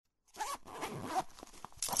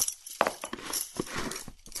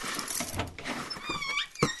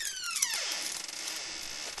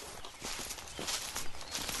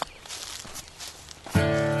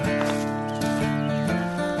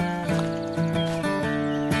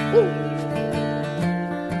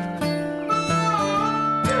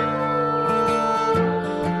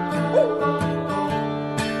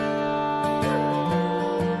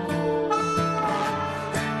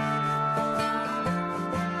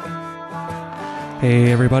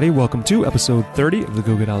Hey everybody, welcome to episode 30 of the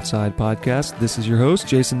Go Get Outside podcast. This is your host,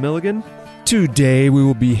 Jason Milligan. Today we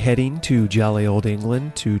will be heading to jolly old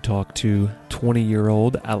England to talk to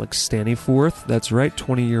 20-year-old Alex Staniforth. That's right,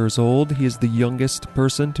 20 years old. He is the youngest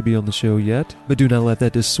person to be on the show yet. But do not let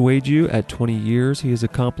that dissuade you. At 20 years, he has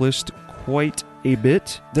accomplished quite a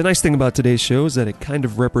bit. The nice thing about today's show is that it kind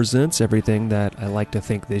of represents everything that I like to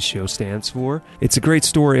think this show stands for. It's a great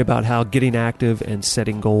story about how getting active and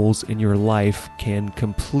setting goals in your life can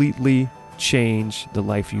completely change the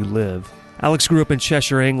life you live. Alex grew up in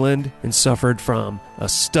Cheshire, England, and suffered from a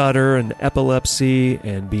stutter and epilepsy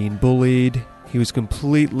and being bullied. He was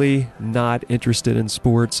completely not interested in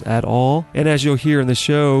sports at all. And as you'll hear in the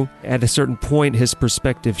show, at a certain point, his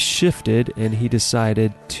perspective shifted and he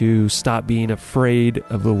decided to stop being afraid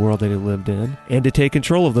of the world that he lived in and to take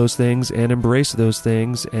control of those things and embrace those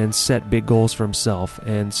things and set big goals for himself.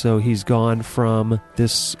 And so he's gone from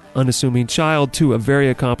this unassuming child to a very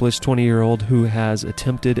accomplished 20-year-old who has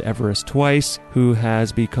attempted Everest twice, who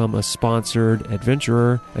has become a sponsored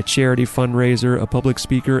adventurer, a charity fundraiser, a public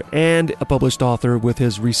speaker, and a published author with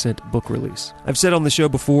his recent book release. I've said on the show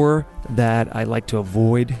before that I like to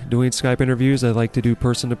avoid doing Skype interviews. I like to do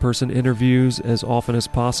person-to-person interviews as often as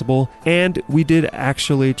possible, and we did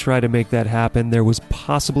actually try to make that happen. There was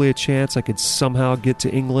possibly a chance I could somehow get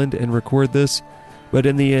to England and record this, but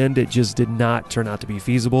in the end, it just did not turn out to be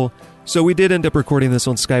feasible. So we did end up recording this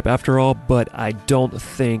on Skype after all, but I don't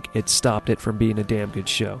think it stopped it from being a damn good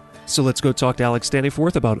show. So let's go talk to Alex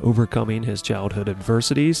Staniforth about overcoming his childhood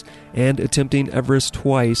adversities and attempting Everest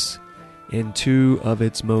twice in two of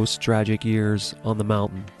its most tragic years on the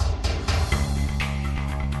mountain.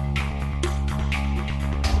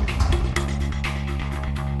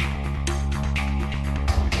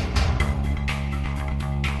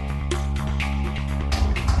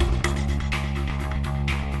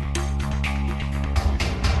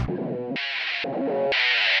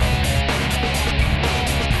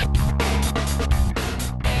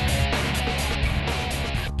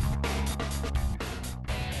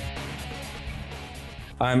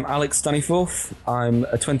 I'm Alex Staniforth. I'm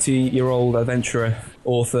a 20-year-old adventurer,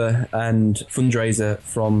 author and fundraiser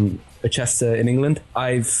from Chester in England.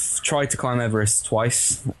 I've tried to climb Everest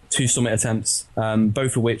twice, 2 summit attempts,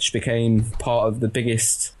 both of which became part of the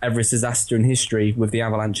biggest Everest disaster in history with the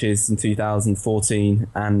avalanches in 2014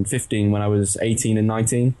 and 15 when I was 18 and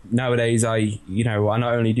 19. Nowadays, I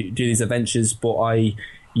not only do these adventures, but I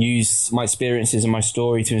use my experiences and my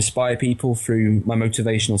story to inspire people through my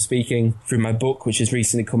motivational speaking, through my book, which has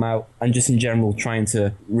recently come out, and just in general trying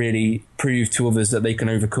to really prove to others that they can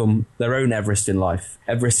overcome their own Everest in life.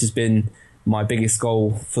 Everest has been my biggest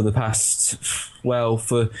goal for the past,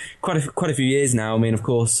 for quite a few years now. I mean, of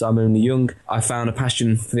course, I'm only young. I found a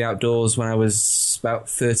passion for the outdoors when I was about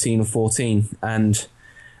 13 or 14, and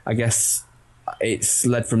I guess it's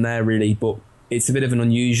led from there really, but it's a bit of an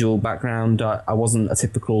unusual background. I wasn't a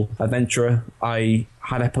typical adventurer. I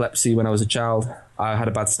had epilepsy when I was a child. I had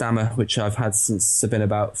a bad stammer, which I've had since I've been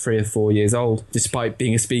about 3 or 4 years old, despite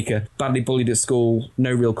being a speaker. Badly bullied at school,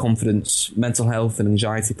 no real confidence, mental health and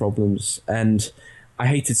anxiety problems. And I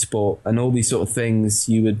hated sport and all these sort of things.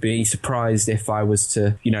 You would be surprised if I was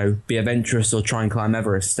to, be adventurous or try and climb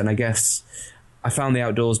Everest. And I guess I found the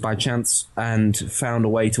outdoors by chance and found a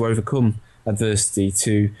way to overcome adversity,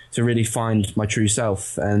 to really find my true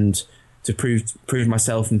self and to prove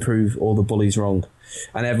myself and prove all the bullies wrong.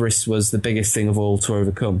 And Everest was the biggest thing of all to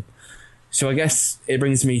overcome. So I guess it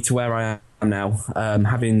brings me to where I am now,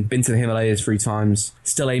 having been to the Himalayas 3 times,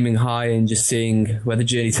 still aiming high and just seeing where the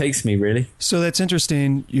journey takes me, really. So that's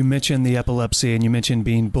interesting. You mentioned the epilepsy and you mentioned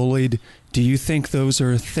being bullied. Do you think those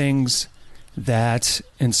are things that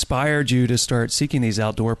inspired you to start seeking these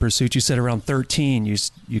outdoor pursuits? You said around 13,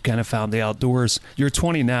 you kind of found the outdoors. You're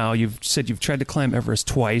 20 now. You've said you've tried to climb Everest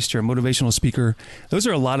twice. You're a motivational speaker. Those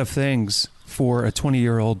are a lot of things for a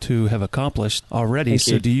 20-year-old to have accomplished already.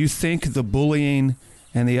 So do you think the bullying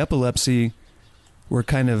and the epilepsy were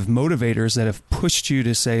kind of motivators that have pushed you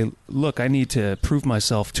to say, look, I need to prove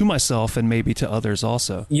myself to myself and maybe to others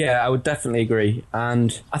also? Yeah, I would definitely agree.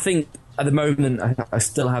 And I think at the moment, I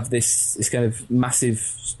still have this kind of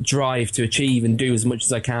massive drive to achieve and do as much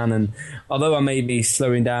as I can. And although I may be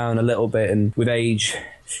slowing down a little bit and with age,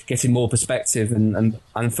 getting more perspective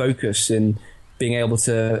and focus in being able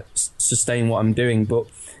to sustain what I'm doing. But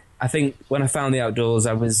I think when I found the outdoors,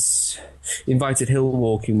 I was invited hill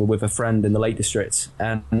walking with a friend in the Lake District,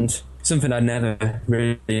 and something I'd never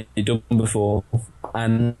really done before.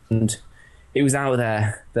 And it was out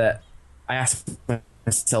there that I asked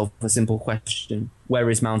myself a simple question: where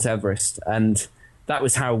is Mount Everest? And that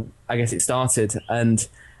was how I guess it started. And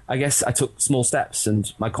I guess I took small steps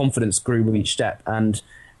and my confidence grew with each step. And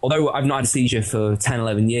although I've not had a seizure for 10,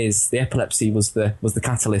 11 years, the epilepsy was the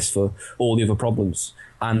catalyst for all the other problems.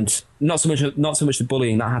 And not so much the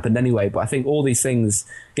bullying that happened anyway, but I think all these things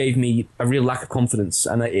gave me a real lack of confidence,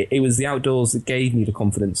 and it was the outdoors that gave me the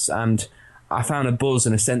confidence. And I found a buzz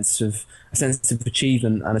and a sense of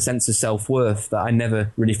achievement and a sense of self-worth that I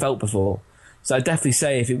never really felt before. So I'd definitely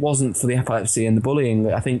say if it wasn't for the epilepsy and the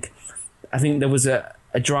bullying, I think there was a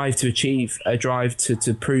drive to achieve, a drive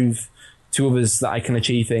to prove to others that I can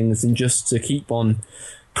achieve things, and just to keep on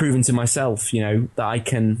proving to myself, that I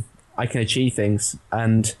can achieve things.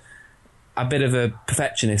 And a bit of a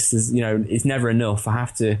perfectionist is never enough. I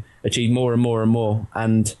have to achieve more and more and more.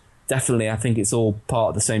 And definitely, I think it's all part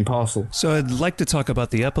of the same parcel. So I'd like to talk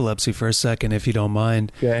about the epilepsy for a second, if you don't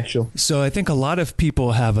mind. Yeah, sure. So I think a lot of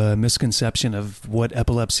people have a misconception of what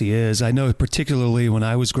epilepsy is. I know particularly when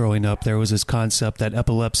I was growing up, there was this concept that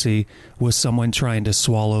epilepsy was someone trying to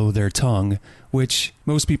swallow their tongue, which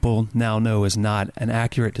most people now know is not an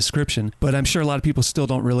accurate description. But I'm sure a lot of people still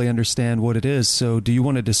don't really understand what it is. So do you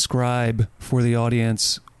want to describe for the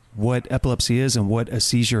audience what epilepsy is and what a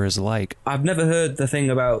seizure is like? I've never heard the thing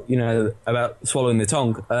about swallowing the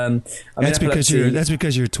tongue. That's because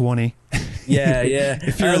you're 20. Yeah, yeah.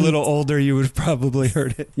 If you're a little older, you would have probably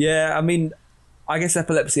heard it. Yeah, I mean, I guess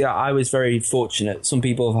epilepsy, I was very fortunate. Some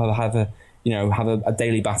people have a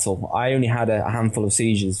daily battle. I only had a handful of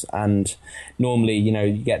seizures, and normally,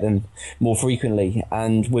 you get them more frequently.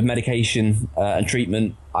 And with medication and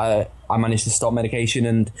treatment, I managed to stop medication,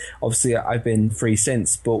 and obviously I've been free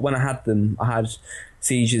since. But when I had them, I had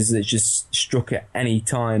seizures that just struck at any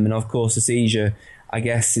time. And of course, a seizure, I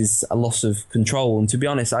guess, is a loss of control. And to be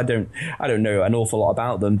honest, I don't know an awful lot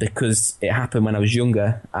about them, because it happened when I was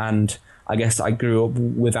younger, and I guess I grew up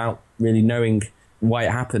without really knowing why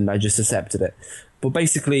it happened. I just accepted it. But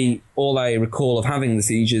basically, all I recall of having the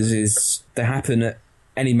seizures is they happen at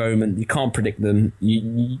any moment. You can't predict them.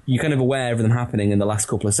 You're kind of aware of them happening in the last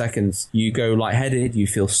couple of seconds. You go lightheaded, you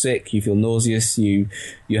feel sick, you feel nauseous, your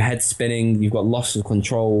head's spinning, you've got loss of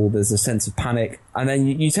control, there's a sense of panic. And then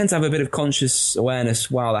you tend to have a bit of conscious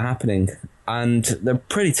awareness while they're happening. And they're a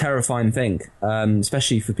pretty terrifying thing,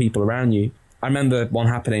 especially for people around you. I remember one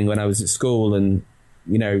happening when I was at school, and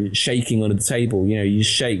shaking under the table. You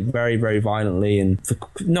shake very, very violently, and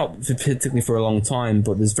not particularly for a long time.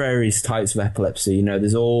 But there's various types of epilepsy.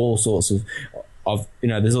 There's all sorts of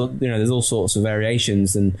there's all sorts of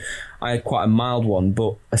variations, and I had quite a mild one.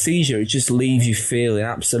 But a seizure, it just leaves you feeling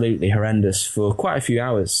absolutely horrendous for quite a few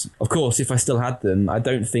hours. Of course, if I still had them, I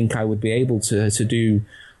don't think I would be able to do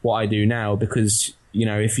what I do now, because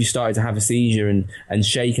if you started to have a seizure and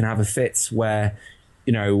shake and have a fit where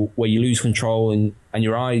you lose control and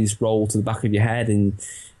your eyes roll to the back of your head, and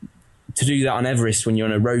to do that on Everest when you're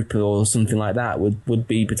on a rope or something like that would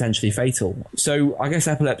be potentially fatal. So I guess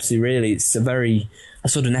epilepsy, really, it's a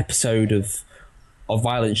sudden episode of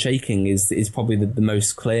violent shaking is probably the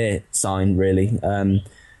most clear sign, really.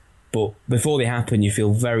 But before they happen, you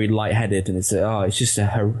feel very lightheaded, and it's just a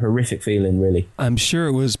horrific feeling, really. I'm sure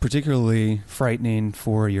it was particularly frightening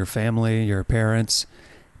for your family, your parents.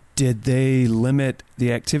 Did they limit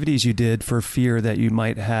the activities you did for fear that you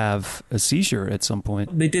might have a seizure at some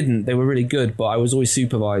point? They didn't. They were really good, but I was always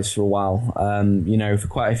supervised for a while, for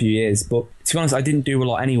quite a few years. But to be honest, I didn't do a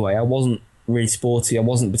lot anyway. I wasn't really sporty. I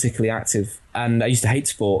wasn't particularly active. And I used to hate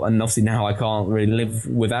sport, and obviously now I can't really live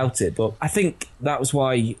without it. But I think that was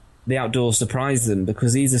why the outdoors surprised them,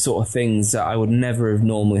 because these are sort of things that I would never have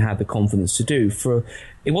normally had the confidence to do.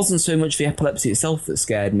 It wasn't so much the epilepsy itself that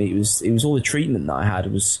scared me. It was all the treatment that I had.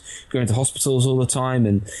 It was going to hospitals all the time,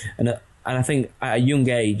 and I think at a young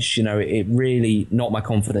age, it really knocked my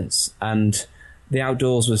confidence. And the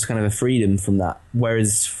outdoors was kind of a freedom from that.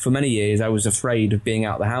 Whereas for many years, I was afraid of being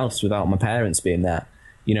out of the house without my parents being there,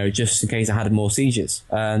 just in case I had more seizures.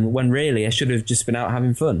 When really I should have just been out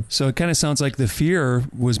having fun. So it kind of sounds like the fear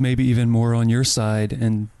was maybe even more on your side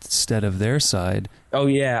instead of their side. Oh,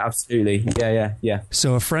 yeah, absolutely. Yeah.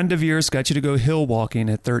 So a friend of yours got you to go hill walking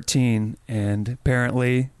at 13, and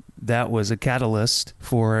apparently that was a catalyst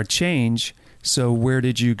for a change. So where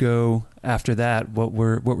did you go after that? What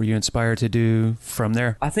were you inspired to do from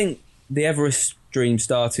there? I think the Everest dream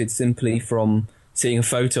started simply from seeing a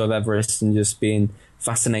photo of Everest and just being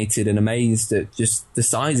fascinated and amazed at just the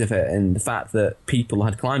size of it and the fact that people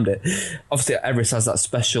had climbed it. Obviously, Everest has that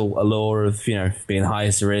special allure of, being the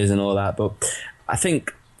highest there is and all that. But I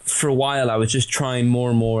think for a while I was just trying more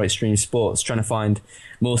and more extreme sports, trying to find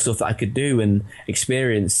more stuff that I could do and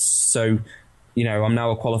experience. So, I'm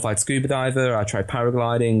now a qualified scuba diver. I tried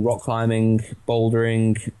paragliding, rock climbing,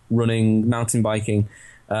 bouldering, running, mountain biking.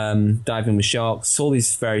 diving with sharks, all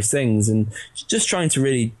these various things, and just trying to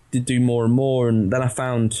really do more and more. And then I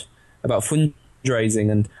found about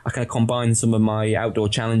fundraising, and I kind of combined some of my outdoor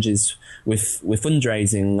challenges with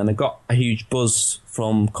fundraising, and I got a huge buzz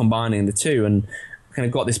from combining the two, and I kind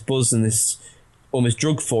of got this buzz and this almost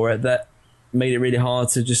drug for it that made it really hard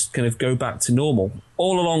to just kind of go back to normal.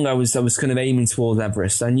 All along, I was kind of aiming towards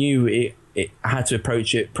Everest. I knew I had to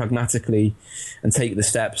approach it pragmatically and take the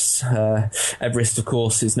steps. Everest, of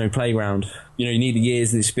course, is no playground. You know, you need the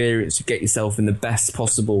years of experience to get yourself in the best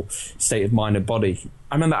possible state of mind and body.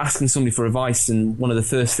 I remember asking somebody for advice, and one of the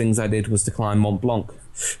first things I did was to climb Mont Blanc,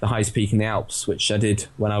 the highest peak in the Alps, which I did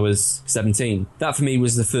when I was 17. That for me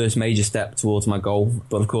was the first major step towards my goal,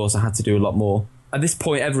 but of course I had to do a lot more. At this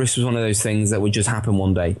point, Everest was one of those things that would just happen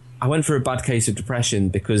one day. I went through a bad case of depression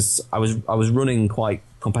because I was running quite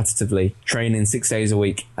competitively, training 6 days a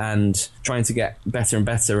week and trying to get better and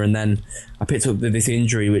better. And then I picked up this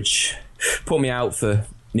injury, which put me out for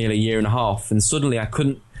nearly a year and a half. And suddenly I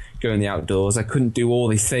couldn't go in the outdoors. I couldn't do all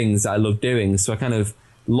these things that I loved doing. So I kind of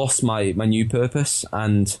lost my new purpose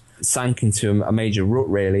and sank into a major rut,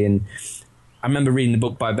 really. And I remember reading the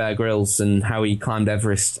book by Bear Grylls and how he climbed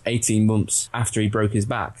Everest 18 months after he broke his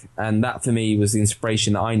back. And that for me was the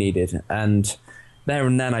inspiration that I needed. And there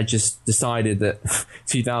and then I just decided that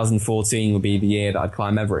 2014 would be the year that I'd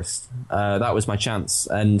climb Everest. That was my chance.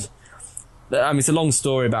 And I mean, it's a long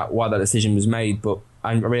story about why that decision was made, but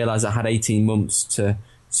I realised I had 18 months to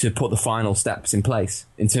put the final steps in place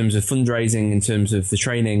in terms of fundraising, in terms of the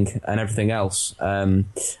training and everything else. I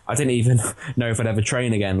didn't even know if I'd ever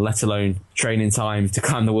train again, let alone train in time to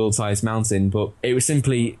climb the world's highest mountain. But it was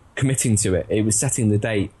simply committing to it. It was setting the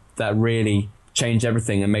date that really changed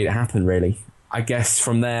everything and made it happen, really. I guess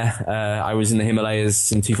from there, I was in the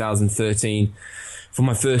Himalayas in 2013 for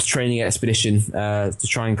my first training expedition to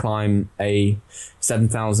try and climb a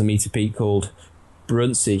 7,000 meter peak called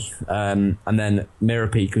Bruntsea, and then Mirror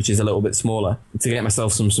Peak, which is a little bit smaller, to get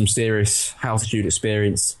myself some serious altitude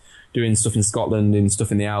experience, doing stuff in Scotland and stuff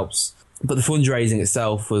in the Alps. But the fundraising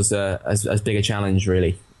itself was as big a challenge,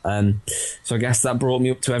 really. So I guess that brought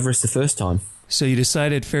me up to Everest the first time. So you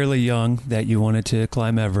decided fairly young that you wanted to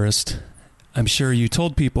climb Everest. I'm sure you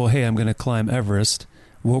told people, hey, I'm going to climb Everest.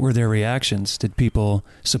 What were their reactions? Did people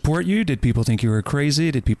support you? Did people think you were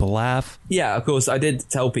crazy? Did people laugh? Yeah, of course, I did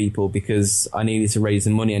tell people because I needed to raise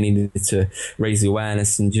the money. I needed to raise the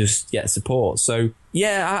awareness and just get support. So,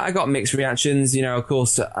 yeah, I got mixed reactions. You know, of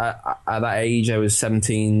course, at that age, I was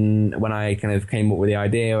 17 when I kind of came up with the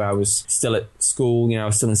idea. I was still at school. You know, I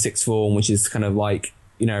was still in sixth form, which is kind of like,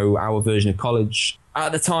 you know, our version of college.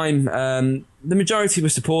 At the time, the majority were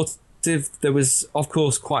supportive. There was, of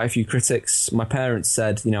course, quite a few critics. My parents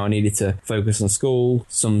said, you know, I needed to focus on school.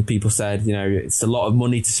 Some people said, you know, it's a lot of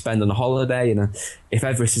money to spend on a holiday. And if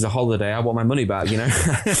Everest is a holiday, I want my money back, you know.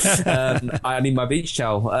 I need my beach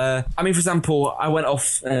towel. I mean, for example, I went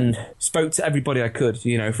off and spoke to everybody I could.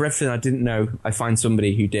 You know, for everything I didn't know, I find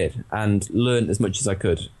somebody who did and learned as much as I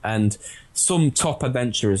could. And some top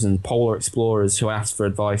adventurers and polar explorers who asked for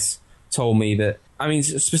advice told me that, I mean,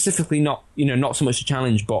 specifically not so much a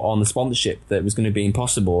challenge, but on the sponsorship, that it was going to be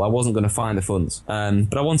impossible. I wasn't going to find the funds.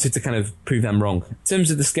 But I wanted to kind of prove them wrong. In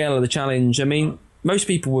terms of the scale of the challenge, I mean, most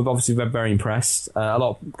people were obviously very impressed.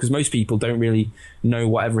 Because most people don't really know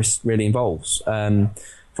what Everest really involves. From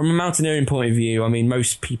a mountaineering point of view, I mean,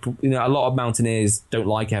 most people, you know, a lot of mountaineers don't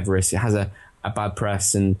like Everest. It has a bad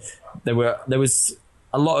press, and there was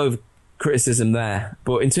a lot of criticism there,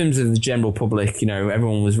 but in terms of the general public, you know,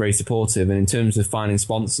 everyone was very supportive, and in terms of finding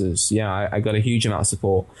sponsors, yeah, I got a huge amount of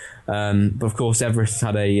support. But of course, Everest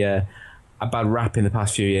had a bad rap in the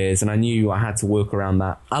past few years, and I knew I had to work around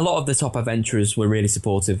that. A lot of the top adventurers were really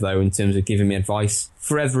supportive, though, in terms of giving me advice.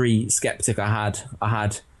 For every skeptic I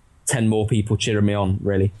had 10 more people cheering me on,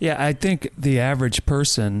 really. Yeah, I think the average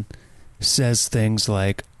person says things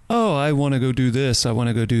like, oh, I want to go do this, I want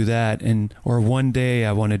to go do that, or one day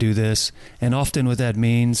I want to do this. And often what that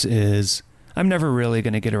means is, I'm never really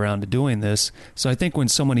going to get around to doing this. So I think when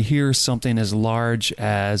someone hears something as large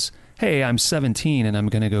as, hey, I'm 17 and I'm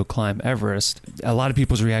going to go climb Everest, a lot of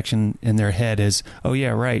people's reaction in their head is, oh yeah,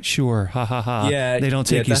 right, sure, ha ha ha. Yeah, they don't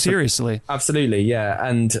take you seriously. Absolutely, yeah.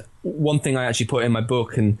 And one thing I actually put in my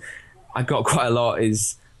book, and I got quite a lot,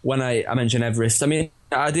 is when I mentioned Everest, I mean,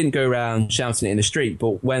 I didn't go around shouting it in the street,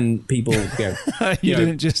 but when people go, you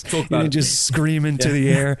didn't just scream into the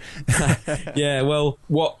air. Yeah, well,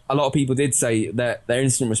 what a lot of people did say, that their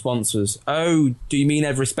instant response was, "Oh, do you mean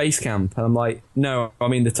Everest Base Camp?" And I'm like, "No, I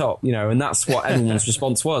mean the top." You know, and that's what everyone's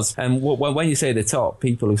response was. And when you say the top,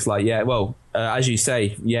 people are like, "Yeah, well, as you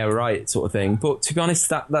say, yeah, right, sort of thing. But to be honest,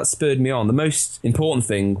 that spurred me on. The most important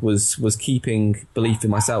thing was keeping belief in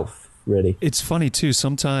myself, really. It's funny too.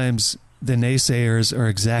 Sometimes the naysayers are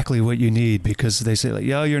exactly what you need, because they say like,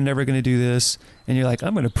 yo, you're never going to do this. And you're like,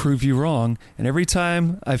 I'm going to prove you wrong. And every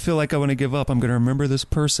time I feel like I want to give up, I'm going to remember this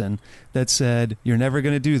person that said, you're never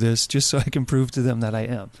going to do this, just so I can prove to them that I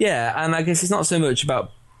am. Yeah, and I guess it's not so much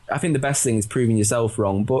about, I think the best thing is proving yourself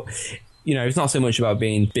wrong, but it's not so much about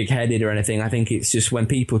being big-headed or anything. I think it's just when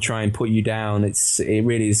people try and put you down, it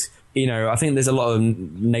really is, I think there's a lot of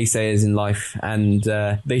naysayers in life, and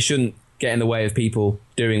they shouldn't get in the way of people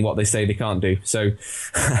doing what they say they can't do. So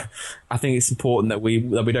I think it's important that we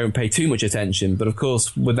don't pay too much attention. But of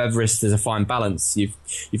course, with Everest, there's a fine balance.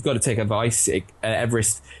 You've got to take advice.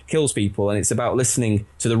 Everest kills people, and it's about listening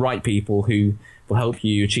to the right people who will help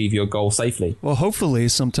you achieve your goal safely. Well, hopefully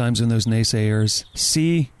sometimes when those naysayers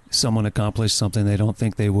see someone accomplish something they don't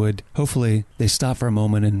think they would, hopefully they stop for a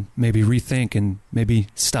moment and maybe rethink and maybe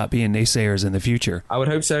stop being naysayers in the future. I would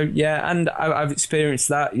hope so, yeah. And I've experienced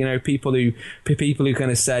that, people who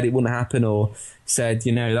kind of said it wouldn't happen, or said,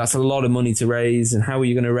 that's a lot of money to raise, and how are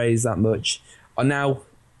you going to raise that much, are now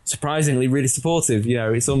surprisingly really supportive.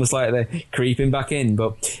 It's almost like they're creeping back in,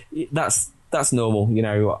 but that's normal.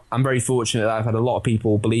 I'm very fortunate that I've had a lot of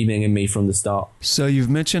people believing in me from the start. So you've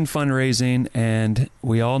mentioned fundraising, and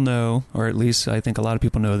we all know, or at least I think a lot of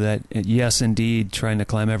people know, that yes, indeed, trying to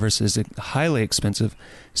climb Everest is highly expensive.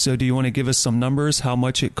 So do you want to give us some numbers, how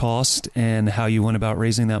much it cost and how you went about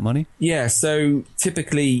raising that money? Yeah, so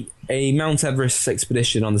typically a Mount Everest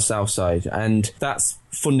expedition on the south side, and that's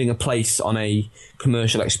funding a place on a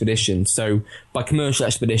commercial expedition. So by commercial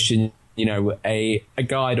expedition, a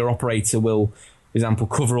guide or operator will, for example,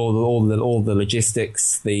 cover all the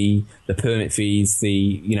logistics, the permit fees,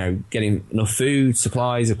 getting enough food,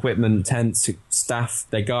 supplies, equipment, tents, staff,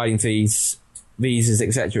 their guiding fees, visas,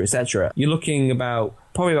 etc., etc. You're looking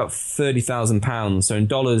probably about £30,000. So in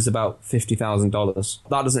dollars, about $50,000.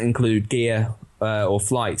 That doesn't include gear or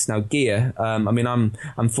flights. Now gear,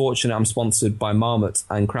 I'm fortunate. I'm sponsored by Marmot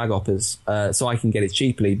and Craghoppers, so I can get it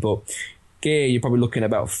cheaply, but gear, you're probably looking at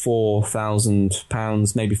about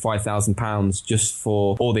 £4,000, maybe £5,000 just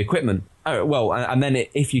for all the equipment. Oh, well, and then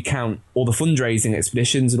if you count all the fundraising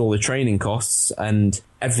expeditions and all the training costs and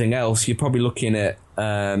everything else, you're probably looking at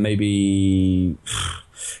maybe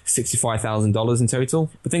 $65,000 in total.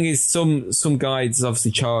 The thing is, some guides obviously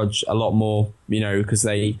charge a lot more, because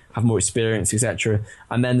they have more experience, etc.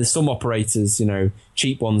 And then there's some operators,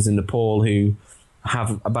 cheap ones in Nepal, who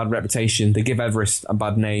have a bad reputation. They give Everest a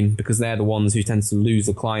bad name because they're the ones who tend to lose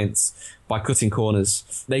the clients by cutting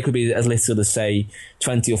corners. They could be as little as, say,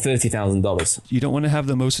 $20,000 or $30,000. You don't want to have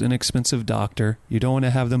the most inexpensive doctor. You don't want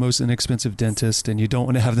to have the most inexpensive dentist, and you don't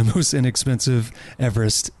want to have the most inexpensive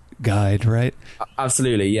Everest guide, right?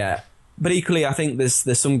 Absolutely, yeah. But equally, I think there's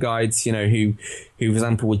some guides, who, for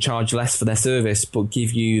example, would charge less for their service, but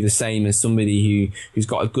give you the same as somebody who's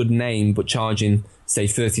got a good name, but charging, say,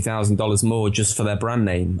 $30,000 more just for their brand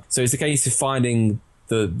name. So it's a case of finding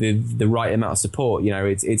the right amount of support.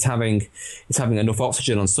 It's having enough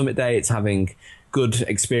oxygen on summit day. It's having good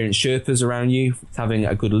experienced Sherpas around you. It's having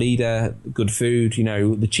a good leader, good food.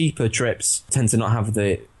 The cheaper trips tend to not have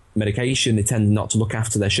the medication. They tend not to look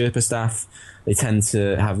after their Sherpa staff. They tend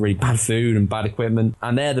to have really bad food and bad equipment,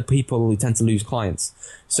 and they're the people who tend to lose clients.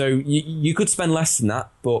 So you could spend less than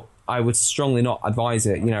that, but I would strongly not advise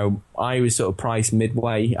it. I was sort of priced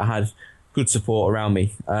midway. I had good support around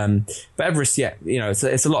me. But Everest, yeah,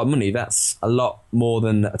 it's a lot of money. That's a lot more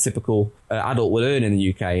than a typical adult would earn in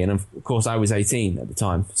the UK. And of course, I was 18 at the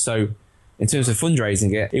time. So in terms of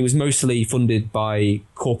fundraising it was mostly funded by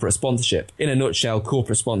corporate sponsorship. In a nutshell,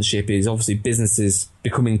 corporate sponsorship is obviously businesses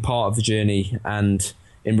becoming part of the journey, and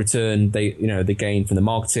in return, they gain from the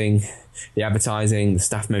marketing, the advertising, the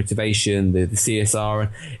staff motivation, the CSR,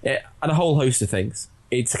 and a whole host of things.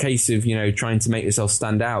 It's a case of, trying to make yourself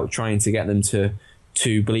stand out, trying to get them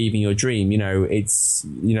to believe in your dream.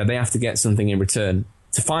 They have to get something in return.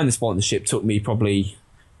 To find the sponsorship took me probably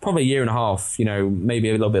a year and a half, maybe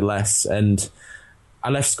a little bit less. And I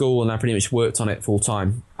left school and I pretty much worked on it full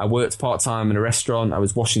time. I worked part-time in a restaurant. I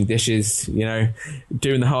was washing dishes,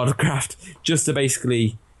 doing the hard craft just to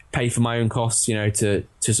basically pay for my own costs, to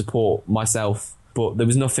support myself. But there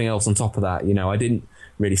was nothing else on top of that. I didn't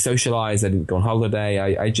really socialize. I didn't go on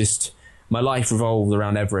holiday. My life revolved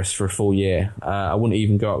around Everest for a full year. I wouldn't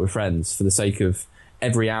even go out with friends for the sake of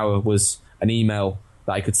every hour was an email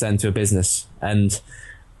that I could send to a business. And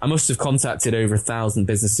I must have contacted over 1,000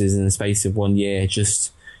 businesses in the space of 1 year,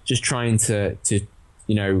 just trying to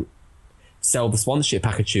sell the sponsorship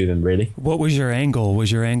package to them, really. What was your angle?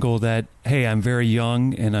 Was your angle that, hey, I'm very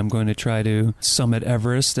young and I'm going to try to summit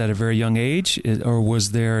Everest at a very young age? Or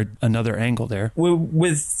was there another angle there?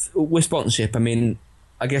 With sponsorship, I mean,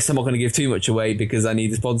 I guess I'm not going to give too much away because I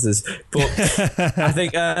need the sponsors. But I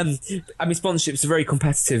think, sponsorship's a very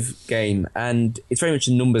competitive game and it's very much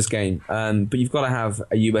a numbers game. But you've got to have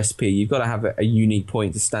a USP. You've got to have a unique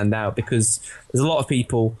point to stand out because there's a lot of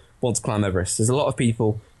people want to climb Everest. There's a lot of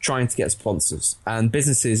people trying to get sponsors and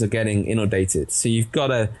businesses are getting inundated. So you've got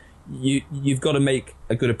to make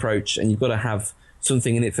a good approach and you've got to have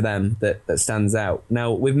something in it for them that stands out.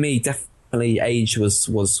 Now, with me, definitely age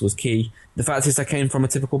was key. The fact is I came from a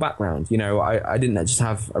typical background. You know, I didn't just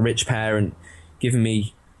have a rich parent giving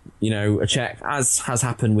me, you know, a check, as has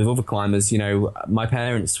happened with other climbers. You know, my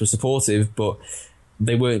parents were supportive, but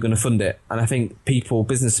they weren't going to fund it. And I think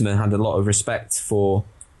businessmen had a lot of respect for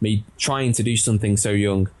me trying to do something so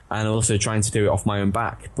young and also trying to do it off my own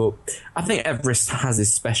back. But I think Everest has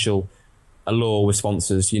this special allure with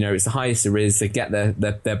sponsors. You know, it's the highest there is. They get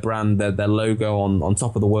their brand, their logo on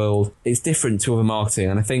top of the world. It's different to other marketing,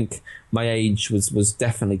 and I think my age was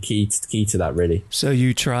definitely key to that, really. So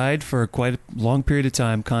you tried for quite a long period of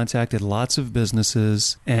time, contacted lots of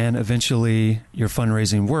businesses, and eventually your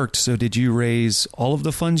fundraising worked. So did you raise all of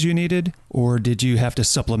the funds you needed, or did you have to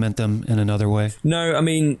supplement them in another way? No, I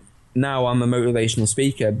mean, now I'm a motivational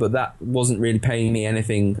speaker, but that wasn't really paying me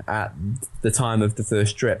anything at the time of the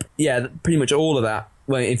first trip. Yeah, pretty much all of that.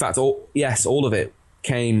 Well, in fact, all of it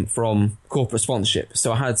came from corporate sponsorship.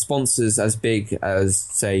 So I had sponsors as big as,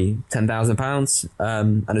 say, £10,000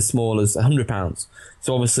 and as small as £100.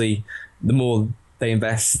 So obviously, the more they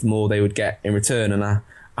invest, the more they would get in return. And I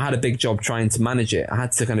had a big job trying to manage it. I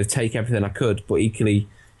had to kind of take everything I could, but equally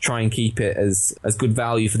try and keep it as good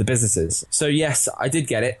value for the businesses. So yes, I did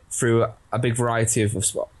get it through a big variety of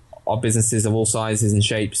businesses of all sizes and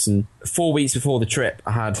shapes. And 4 weeks before the trip,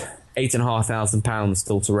 I had £8,500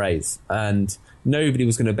 still to raise, and nobody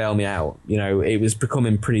was going to bail me out. You know, it was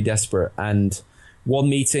becoming pretty desperate. And one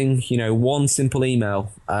meeting, you know, one simple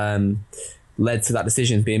email led to that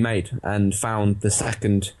decision being made and found the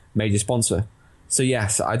second major sponsor. So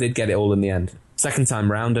yes, I did get it all in the end. Second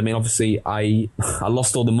time round, I mean, obviously I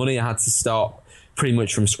lost all the money. I had to start pretty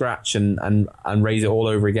much from scratch and raise it all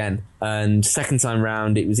over again. And second time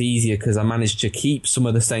round, it was easier because I managed to keep some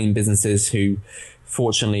of the same businesses who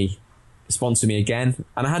fortunately sponsored me again.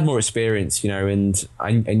 And I had more experience, you know, and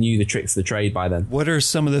I knew the tricks of the trade by then. What are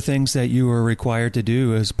some of the things that you were required to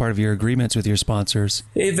do as part of your agreements with your sponsors?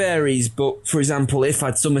 It varies, but for example, if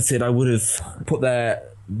I'd summited, I would have put their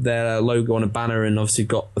logo on a banner and obviously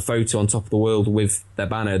got the photo on top of the world with their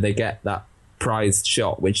banner. They get that prized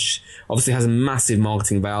shot, which obviously has a massive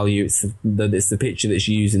marketing value. It's the picture that's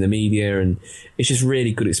used in the media, and it's just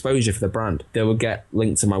really good exposure for the brand. They will get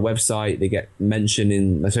linked to my website, they get mentioned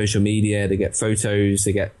in my social media, they get photos,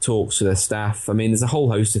 they get talks to their staff. I mean, there's a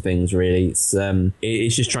whole host of things, really.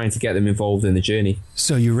 It's just trying to get them involved in the journey.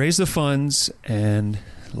 So you raise the funds and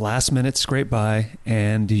last minute scrape by,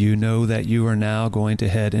 and you know that you are now going to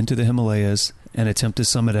head into the Himalayas and attempt to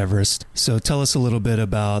summit Everest. So tell us a little bit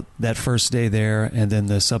about that first day there and then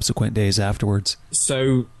the subsequent days afterwards.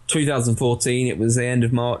 So 2014, it was the end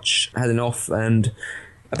of March, heading off and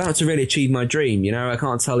about to really achieve my dream. You know, I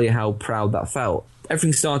can't tell you how proud that felt.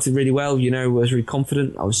 Everything started really well. You know, I was really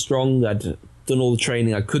confident. I was strong. I'd done all the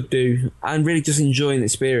training I could do and really just enjoying the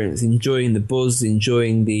experience, enjoying the buzz,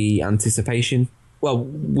 enjoying the anticipation. Well,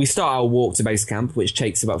 we start our walk to base camp, which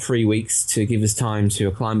takes about 3 weeks to give us time to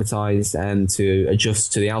acclimatise and to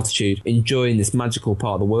adjust to the altitude, enjoying this magical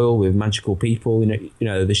part of the world with magical people. You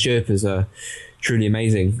know, the Sherpas are truly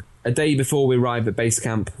amazing. A day before we arrive at base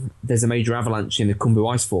camp, there's a major avalanche in the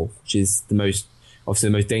Khumbu Icefall, which is the most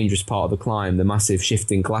dangerous part of the climb, the massive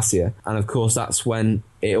shifting glacier. And of course, that's when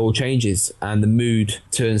it all changes and the mood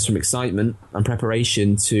turns from excitement and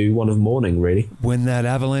preparation to one of mourning, really. When that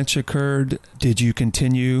avalanche occurred, did you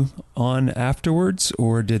continue on afterwards,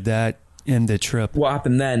 or did that end the trip? What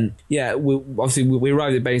happened then? Yeah, we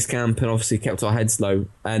arrived at base camp and obviously kept our heads low.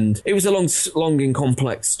 And it was a long and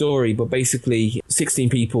complex story, but basically 16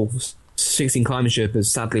 climbing Sherpas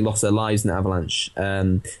sadly lost their lives in the avalanche.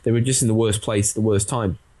 They were just in the worst place at the worst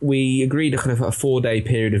time. We agreed a kind of a 4-day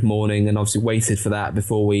period of mourning and obviously waited for that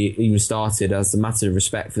before we even started, as a matter of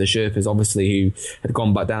respect for the Sherpas, obviously, who had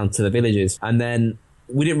gone back down to the villages. And then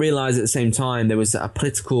we didn't realise at the same time there was a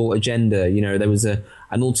political agenda. You know, there was an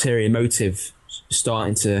ulterior motive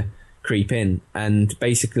starting to creep in. And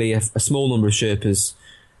basically a small number of Sherpas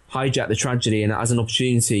hijacked the tragedy and as an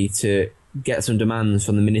opportunity to get some demands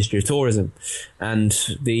from the Ministry of Tourism. And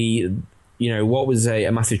the what was a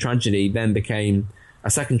massive tragedy then became a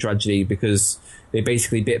second tragedy because they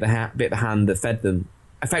basically bit the hand that fed them.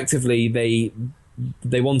 Effectively,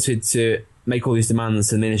 they wanted to make all these demands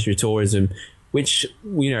to the Ministry of Tourism, which is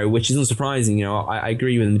unsurprising. I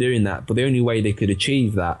agree with them doing that, but the only way they could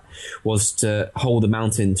achieve that was to hold the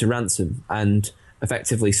mountain to ransom and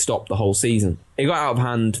effectively stop the whole season. It got out of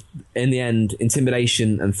hand. In the end,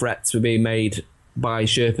 intimidation and threats were being made by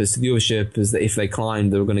Sherpas to the other Sherpas that if they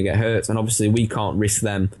climbed, they were going to get hurt. And obviously, we can't risk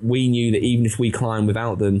them. We knew that even if we climbed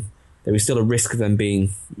without them, there was still a risk of them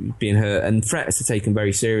being hurt. And threats are taken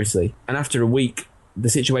very seriously. And after a week, the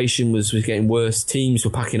situation was getting worse. Teams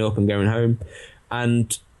were packing up and going home.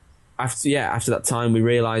 And after that time, we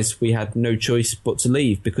realised we had no choice but to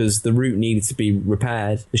leave because the route needed to be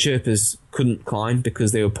repaired. The Sherpas couldn't climb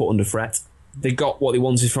because they were put under threat. They got what they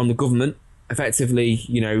wanted from the government. Effectively,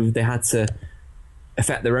 they had to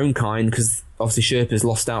affect their own kind because obviously Sherpas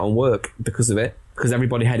lost out on work because of it, because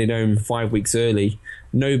everybody headed home 5 weeks early.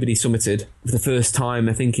 Nobody summited for the first time.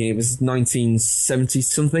 I think it was 1970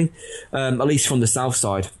 something, at least from the south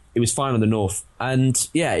side. It was fine on the north, and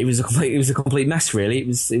it was a complete mess. Really, it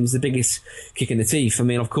was the biggest kick in the teeth. I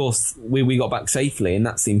mean, of course, we got back safely, and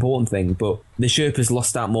that's the important thing. But the Sherpas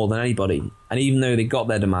lost out more than anybody, and even though they got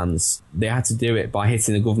their demands, they had to do it by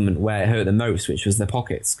hitting the government where it hurt them most, which was their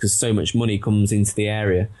pockets, because so much money comes into the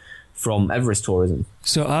area from Everest tourism.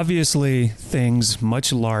 So obviously, things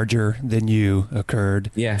much larger than you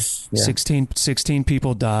occurred. Yes, yeah. 16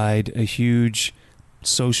 people died. A huge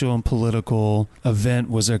social and political event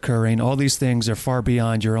was occurring. All these things are far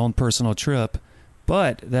beyond your own personal trip.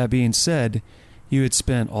 But that being said, you had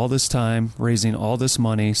spent all this time raising all this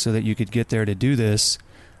money so that you could get there to do this.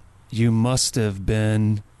 You must have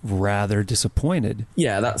been rather disappointed.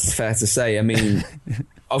 Yeah, that's fair to say. I mean,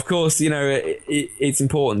 of course, it's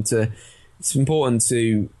important to.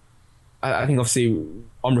 I think obviously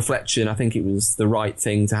on reflection, I think it was the right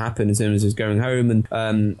thing to happen in terms of going home, and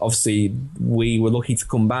obviously we were lucky to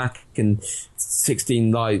come back, and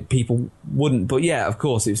 16 people wouldn't. But yeah, of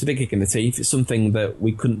course, it was a big kick in the teeth. It's something that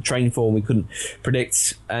we couldn't train for, we couldn't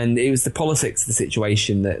predict, and it was the politics of the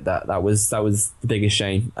situation that was the biggest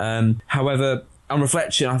shame. However, on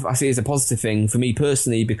reflection, I see it as a positive thing for me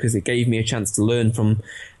personally because it gave me a chance to learn from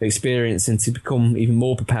the experience and to become even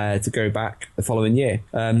more prepared to go back the following year.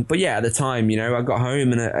 But yeah, at the time, I got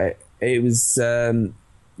home and it was, I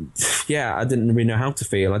didn't really know how to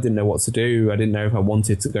feel. I didn't know what to do. I didn't know if I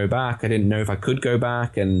wanted to go back. I didn't know if I could go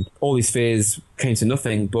back, and all these fears came to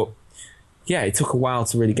nothing. But yeah, it took a while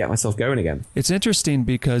to really get myself going again. It's interesting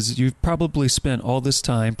because you've probably spent all this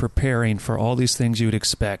time preparing for all these things you would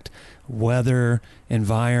expect. Weather,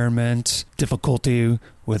 environment, difficulty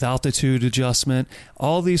with altitude adjustment,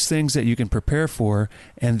 all these things that you can prepare for,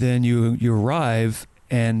 and then you arrive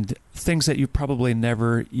and things that you probably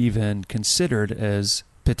never even considered as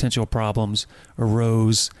potential problems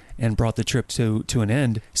arose and brought the trip to an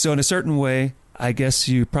end. So in a certain way, I guess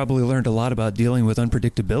you probably learned a lot about dealing with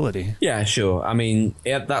unpredictability. Yeah, sure. I mean,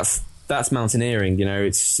 that's mountaineering.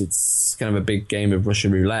 It's kind of a big game of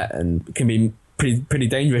Russian roulette, and it can be pretty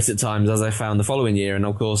dangerous at times, as I found the following year, and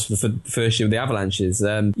of course for the first year of the avalanches.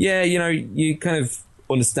 You kind of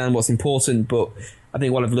understand what's important, but I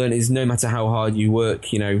think what I've learned is no matter how hard you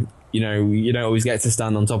work, you don't always get to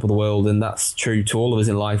stand on top of the world, and that's true to all of us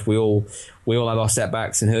in life. We all have our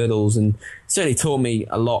setbacks and hurdles, and certainly taught me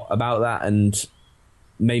a lot about that and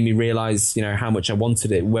made me realise, how much I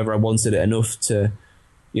wanted it, whether I wanted it enough to,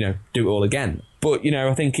 do it all again. But,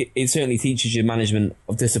 I think it certainly teaches you management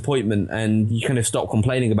of disappointment, and you kind of stop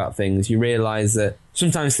complaining about things. You realise that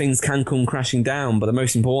sometimes things can come crashing down, but the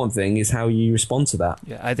most important thing is how you respond to that.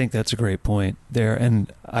 Yeah, I think that's a great point there.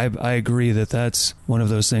 And I agree that that's one of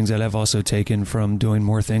those things that I've also taken from doing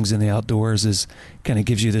more things in the outdoors, is kind of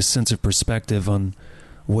gives you this sense of perspective on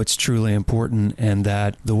what's truly important, and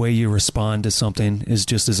that the way you respond to something is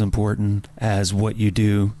just as important as what you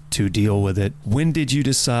do to deal with it. When did you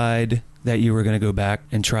decide that you were going to go back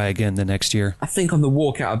and try again the next year? I think on the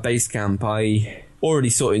walk out of base camp, I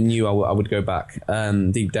already sort of knew I would go back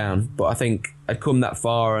deep down. But I think I'd come that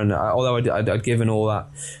far, and although I'd given all that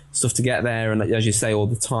stuff to get there, and as you say, all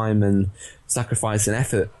the time and sacrifice and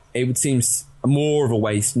effort, it would seem more of a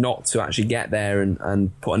waste not to actually get there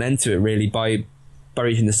and put an end to it, really, by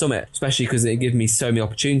reaching the summit, especially because it gave me so many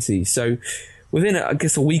opportunities. So within, I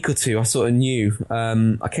guess, a week or two, I sort of knew.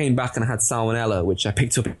 I came back and I had salmonella, which I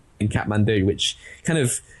picked up in Kathmandu, which kind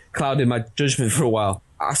of clouded my judgment for a while.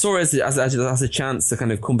 I saw it as a chance to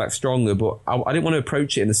kind of come back stronger, but I didn't want to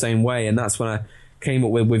approach it in the same way, and that's when I came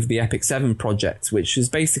up with the Epic 7 project, which was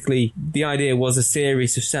basically, the idea was a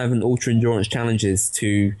series of 7 ultra-endurance challenges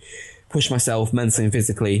to push myself mentally and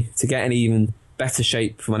physically to get in even better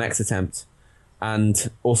shape for my next attempt,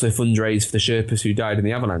 and also fundraise for the Sherpas who died in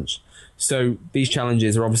the avalanche. So these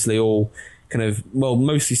challenges are obviously all kind of, well,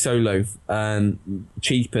 mostly solo,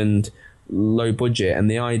 cheap and low budget. And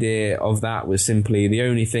the idea of that was simply the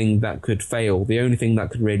only thing that could fail, the only thing that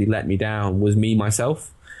could really let me down was me,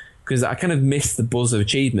 myself. Because I kind of missed the buzz of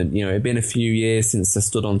achievement. You know, it'd been a few years since I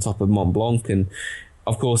stood on top of Mont Blanc. And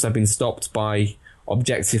of course, I've been stopped by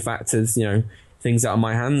objective factors, you know, things out of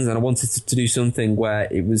my hands. And I wanted to do something where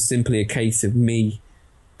it was simply a case of me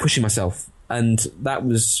pushing myself. And that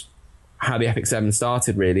was how the Epic 7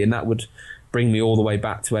 started, really. And that would bring me all the way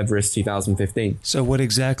back to Everest 2015. So what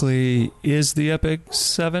exactly is the Epic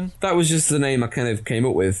 7? That was just the name I kind of came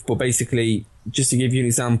up with. But basically, just to give you an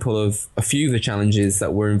example of a few of the challenges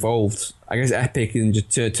that were involved, I guess Epic in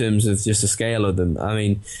terms of just the scale of them. I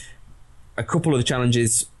mean, a couple of the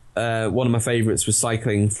challenges, one of my favourites was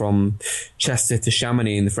cycling from Chester to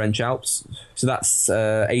Chamonix in the French Alps. So that's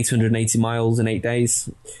 880 miles in 8 days,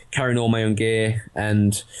 carrying all my own gear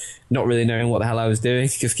and not really knowing what the hell I was doing,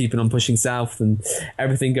 just keeping on pushing south, and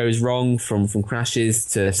everything goes wrong from crashes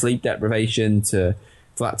to sleep deprivation to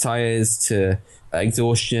flat tyres to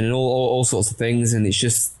exhaustion and all sorts of things. And it's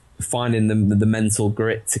just finding the mental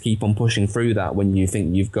grit to keep on pushing through that when you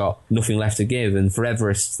think you've got nothing left to give. And for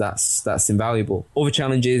Everest, that's invaluable. Other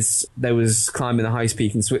challenges, there was climbing the highest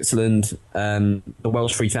peak in Switzerland, the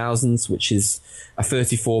Welsh 3000s, which is a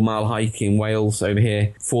 34-mile hike in Wales over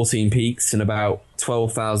here, 14 peaks and about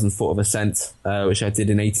 12,000 foot of ascent, which I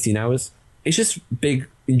did in 18 hours. It's just big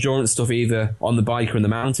endurance stuff either on the bike or in the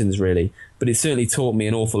mountains, really. But it certainly taught me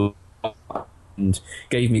an awful lot and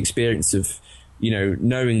gave me experience of, you know,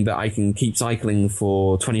 knowing that I can keep cycling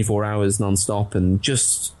for 24 hours non-stop and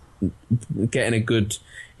just getting a good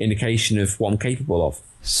indication of what I'm capable of.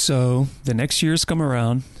 So the next year's come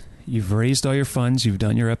around. You've raised all your funds. You've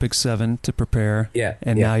done your Epic 7 to prepare.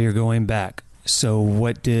 And now you're going back. So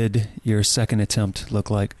what did your second attempt look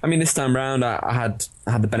like? I mean, this time round, I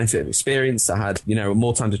had the benefit of experience. I had, you know,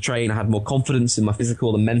 more time to train. I had more confidence in my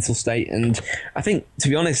physical and mental state. And I think, to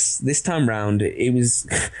be honest, this time round, it was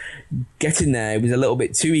getting there. It was a little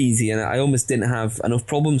bit too easy, and I almost didn't have enough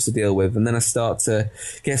problems to deal with. And then I start to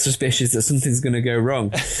get suspicious that something's going to go wrong.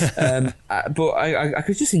 But I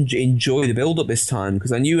could just enjoy the build-up this time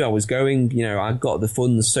because I knew I was going. You know, I got the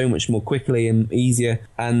funds so much more quickly and easier,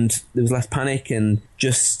 and there was less panic and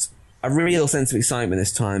just a real sense of excitement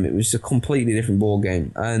this time. It was a completely different ball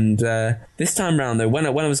game. And this time round, though, when I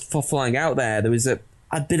was flying out there,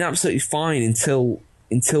 I'd been absolutely fine until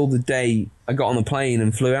the day I got on the plane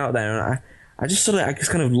and flew out there. And I just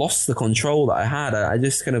kind of lost the control that I had. I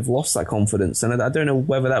just kind of lost that confidence. And I don't know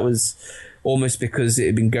whether that was almost because it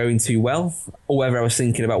had been going too well or whether I was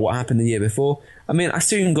thinking about what happened the year before. I mean, I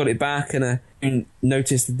soon got it back and I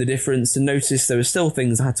noticed the difference and noticed there were still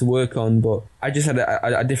things I had to work on, but I just had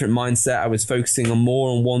a different mindset. I was focusing on more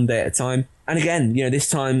on one day at a time. And again, you know, this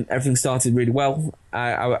time everything started really well.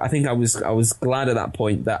 I think I was glad at that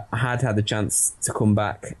point that I had the chance to come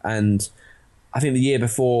back. And I think the year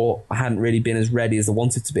before I hadn't really been as ready as I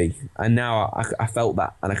wanted to be. And now I felt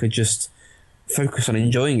that and I could just focus on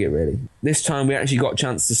enjoying it, really. This time we actually got a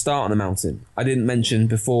chance to start on a mountain. I didn't mention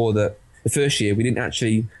before that the first year we didn't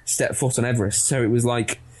actually step foot on Everest, so it was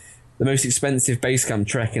like the most expensive base camp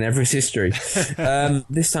trek in Everest history.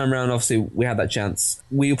 This time around, obviously, we had that chance.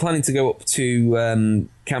 We were planning to go up to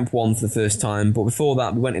Camp 1 for the first time, but before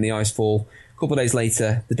that, we went in the icefall. A couple of days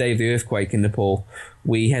later, the day of the earthquake in Nepal,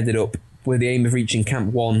 we headed up with the aim of reaching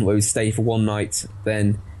Camp 1, where we'd stay for one night,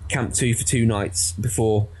 then Camp 2 for 2 nights,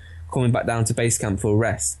 before coming back down to base camp for a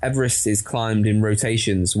rest. Everest is climbed in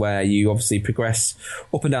rotations where you obviously progress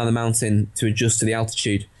up and down the mountain to adjust to the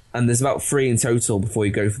altitude. And there's about 3 in total before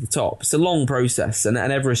you go for the top. It's a long process, and an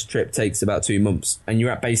Everest trip takes about 2 months. And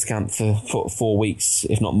you're at base camp for 4 weeks,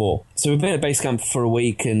 if not more. So we've been at base camp for a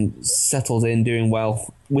week and settled in, doing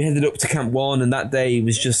well. We headed up to Camp 1, and that day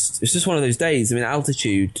was just one of those days. I mean,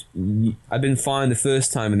 altitude, I've been fine the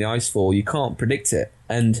first time in the icefall. You can't predict it.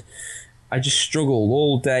 And I just struggled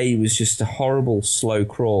all day. It was just a horrible, slow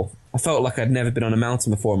crawl. I felt like I'd never been on a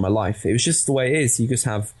mountain before in my life. It was just the way it is. You just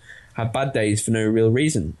have bad days for no real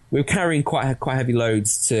reason. We were carrying quite heavy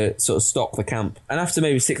loads to sort of stock the camp. And after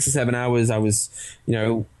maybe 6 or 7 hours, I was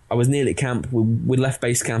nearly at camp. We left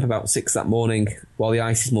base camp about 6 that morning while the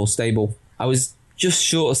ice is more stable. I was just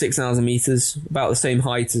short of 6,000 meters, about the same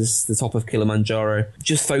height as the top of Kilimanjaro.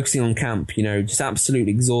 Just focusing on camp, you know, just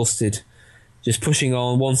absolutely exhausted. Just pushing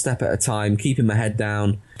on one step at a time, keeping my head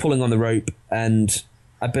down, pulling on the rope. And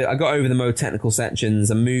I got over the more technical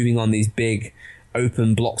sections and moving on these big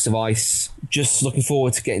open blocks of ice. Just looking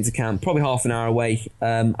forward to getting to camp, probably half an hour away.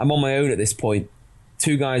 I'm on my own at this point.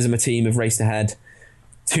 2 guys in my team have raced ahead.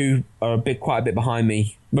 2 are quite a bit behind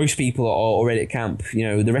me. Most people are already at camp.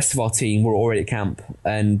 The rest of our team were already at camp,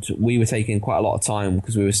 and we were taking quite a lot of time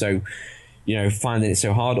because we were so, finding it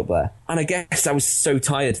so hard up there. And I guess I was so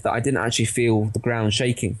tired that I didn't actually feel the ground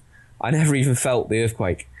shaking. I never even felt the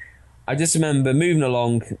earthquake. I just remember moving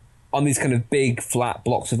along on these kind of big flat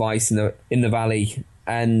blocks of ice in the valley,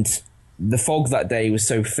 and the fog that day was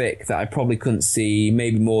so thick that I probably couldn't see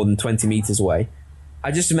maybe more than 20 meters away.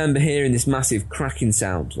 I just remember hearing this massive cracking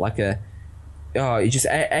sound, it just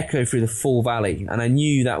echoed through the full valley, and I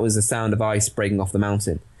knew that was the sound of ice breaking off the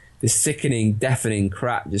mountain. This sickening, deafening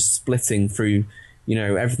crack just splitting through,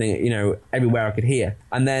 everything, everywhere I could hear.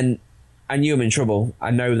 And then I knew I'm in trouble.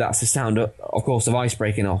 I know that's the sound, of course, of ice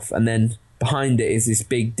breaking off. And then behind it is this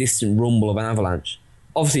big distant rumble of an avalanche.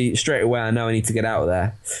 Obviously, straight away, I know I need to get out of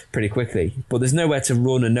there pretty quickly. But there's nowhere to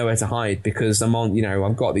run and nowhere to hide because I'm on,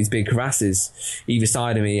 I've got these big crevasses either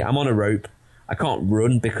side of me. I'm on a rope. I can't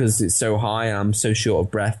run because it's so high and I'm so short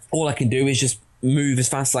of breath. All I can do is just move as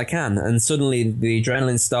fast as I can. And suddenly the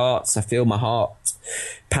adrenaline starts. I feel my heart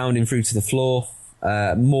pounding through to the floor.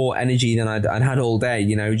 More energy than I'd had all day,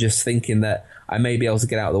 just thinking that I may be able to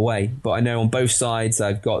get out of the way. But I know on both sides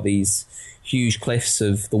I've got these huge cliffs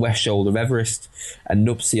of the west shoulder of Everest and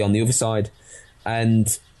Nuptse on the other side.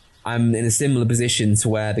 And I'm in a similar position to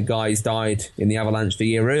where the guys died in the avalanche the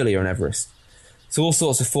year earlier on Everest. So all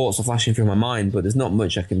sorts of thoughts are flashing through my mind, but there's not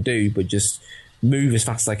much I can do but just move as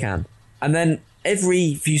fast as I can. And then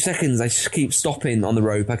every few seconds I just keep stopping on the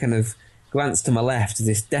rope. I kind of glance to my left as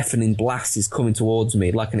this deafening blast is coming towards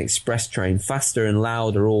me like an express train, faster and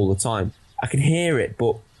louder all the time. I can hear it,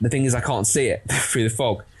 but the thing is I can't see it through the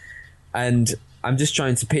fog. And I'm just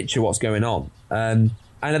trying to picture what's going on. And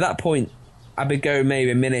at that point, I've been going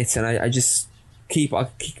maybe a minute, and I just keep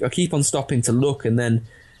on stopping to look. And then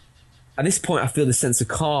at this point, I feel this sense of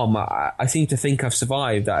calm. I seem to think I've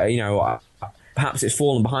survived. Perhaps it's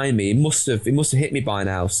fallen behind me. It must have hit me by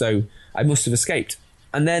now, so I must have escaped.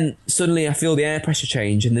 And then suddenly I feel the air pressure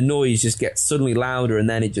change, and the noise just gets suddenly louder, and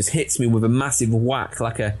then it just hits me with a massive whack,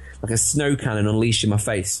 like a snow cannon unleashed in my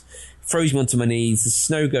face. Throws me onto my knees, the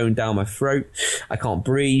snow going down my throat. I can't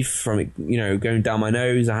breathe from it, going down my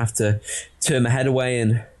nose. I have to turn my head away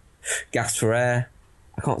and gasp for air.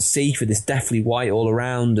 I can't see for this deathly white all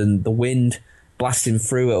around, and the wind blasting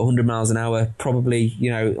through at 100 miles an hour, probably,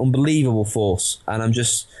 unbelievable force. And I'm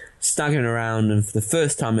just staggering around, and for the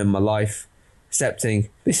first time in my life, accepting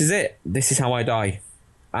this is it. This is how I die.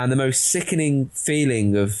 And the most sickening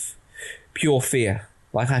feeling of pure fear,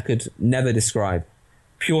 like I could never describe.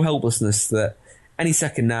 Pure helplessness that any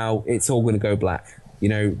second now it's all going to go black.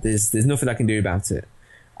 There's nothing I can do about it.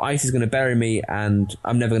 Ice is going to bury me and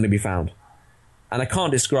I'm never going to be found. And I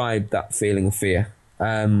can't describe that feeling of fear.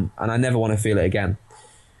 And I never want to feel it again.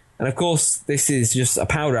 And of course, this is just a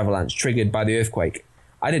powder avalanche triggered by the earthquake.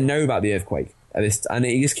 I didn't know about the earthquake and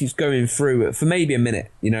it just keeps going through for maybe a minute.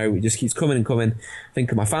 It just keeps coming and coming. Think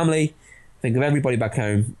of my family, think of everybody back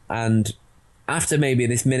home. And after maybe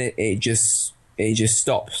this minute, it just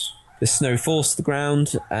stops. The snow falls to the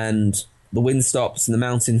ground and the wind stops and the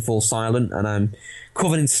mountain falls silent, and I'm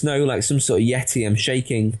covered in snow like some sort of yeti. I'm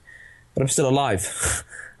shaking, but I'm still alive.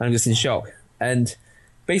 I'm just in shock. And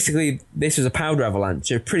basically, this was a powder avalanche.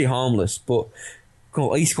 They're pretty harmless, but at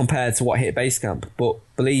least compared to what hit base camp. But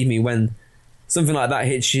believe me, when something like that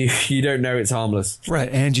hits you, you don't know it's harmless. Right,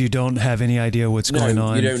 and you don't have any idea what's going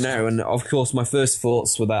on. You don't know. And of course, my first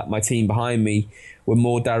thoughts were that my team behind me were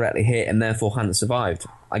more directly hit and therefore hadn't survived.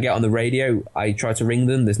 I get on the radio, I try to ring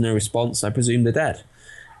them, there's no response, I presume they're dead.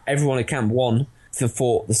 Everyone at Camp 1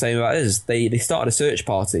 thought the same about us. They started a search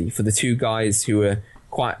party for the 2 guys who were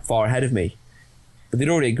quite far ahead of me. But they'd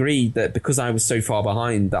already agreed that because I was so far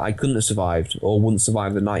behind that I couldn't have survived or wouldn't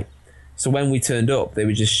survive the night. So when we turned up, they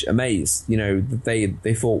were just amazed.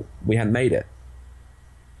 They thought we hadn't made it.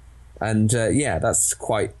 And that's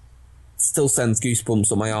still sends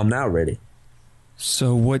goosebumps on my arm now, really.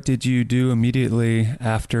 So what did you do immediately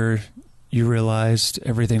after you realized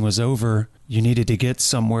everything was over? You needed to get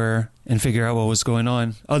somewhere and figure out what was going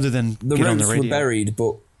on, other than get on the radio. The ropes were buried,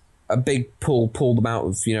 but a big pulled them out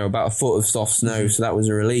of, about a foot of soft snow, so that was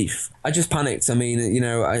a relief. I just panicked. I mean,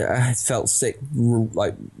 I felt sick,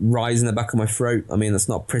 like rising the back of my throat. I mean, that's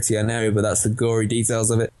not pretty, I know, but that's the gory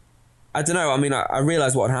details of it. I don't know. I mean, I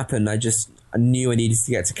realised what had happened. I knew I needed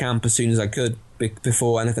to get to camp as soon as I could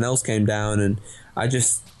before anything else came down, and I was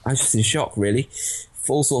just in shock, really.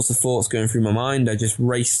 All sorts of thoughts going through my mind. I just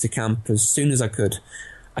raced to camp as soon as I could.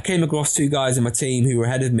 I came across 2 guys in my team who were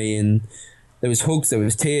ahead of me, and there was hugs, there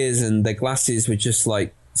was tears, and their glasses were just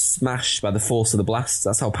like smashed by the force of the blast.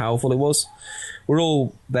 That's how powerful it was. We're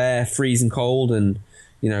all there freezing cold, and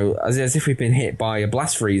as if we've been hit by a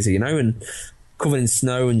blast freezer, and covered in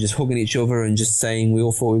snow, and just hugging each other and just saying we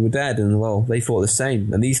all thought we were dead. And well, they thought the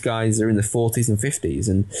same. And these guys are in the 40s and 50s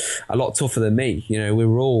and a lot tougher than me. We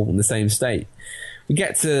were all in the same state. We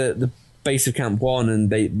get to the base of Camp 1, and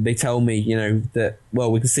they tell me, that,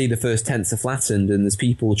 well, we can see the first tents are flattened and there's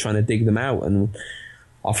people trying to dig them out. And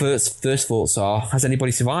our first thoughts are, has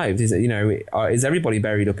anybody survived? Is everybody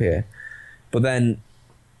buried up here? But then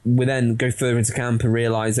we then go further into camp and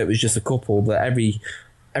realise that it was just a couple, that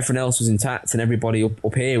everyone else was intact and everybody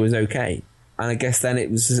up here was okay. And I guess then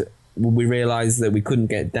we realised that we couldn't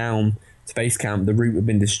get down to base camp. The route had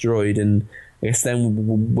been destroyed, and I guess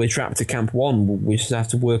then we're trapped at Camp 1. We just have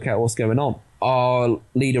to work out what's going on. Our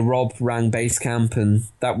leader, Rob, rang base camp, and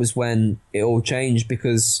that was when it all changed,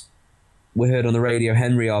 because we heard on the radio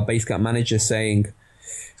Henry, our base camp manager, saying,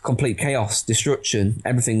 complete chaos, destruction,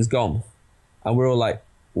 everything's gone. And we're all like,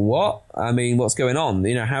 what? I mean, what's going on?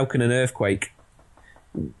 How can an earthquake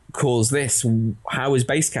cause this? How is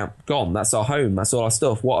base camp gone? That's our home. That's all our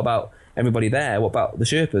stuff. What about everybody there? What about the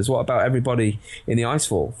Sherpas? What about everybody in the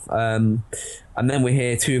icefall? And then we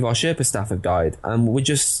hear 2 of our Sherpa staff have died, and we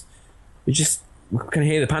can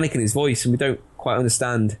hear the panic in his voice, and we don't quite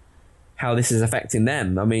understand how this is affecting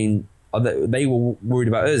them. I mean, they were worried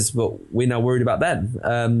about us, but we're now worried about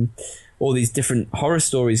them. All these different horror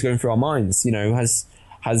stories going through our minds.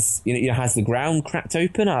 Has the ground cracked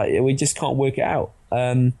open? We just can't work it out.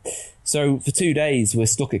 So for 2 days, we're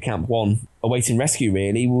stuck at Camp 1, awaiting rescue,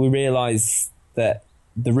 really. We realised that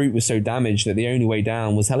the route was so damaged that the only way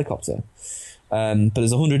down was helicopter. But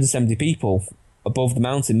there's 170 people above the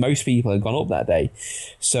mountain. Most people had gone up that day.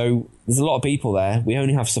 So there's a lot of people there. We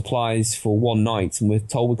only have supplies for 1 night, and we're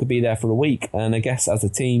told we could be there for a week. And I guess as a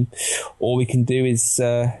team, all we can do is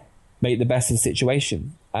make the best of the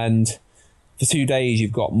situation. And for 2 days,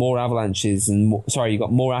 you've got more avalanches you've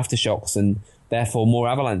got more aftershocks, and therefore more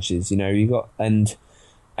avalanches. And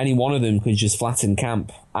any one of them could just flatten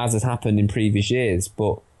camp, as has happened in previous years.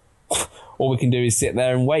 But all we can do is sit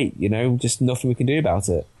there and wait. Just nothing we can do about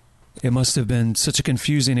it. It must have been such a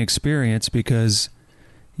confusing experience, because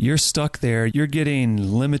you're stuck there. You're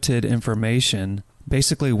getting limited information,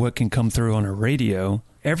 basically what can come through on a radio.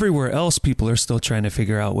 Everywhere else, people are still trying to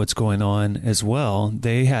figure out what's going on as well.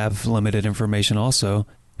 They have limited information also.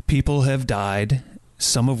 People have died,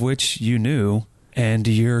 some of which you knew, and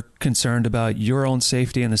you're concerned about your own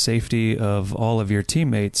safety and the safety of all of your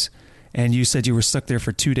teammates. And you said you were stuck there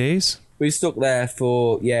for 2 days? We were stuck there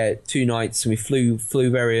for 2 nights, and we flew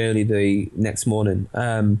very early the next morning.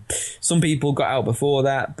 Some people got out before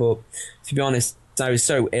that, but to be honest, I was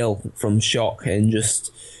so ill from shock and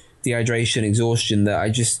just dehydration, exhaustion, that I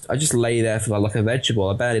just lay there for like a vegetable.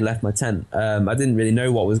 I barely left my tent. I didn't really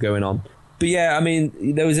know what was going on. But yeah, I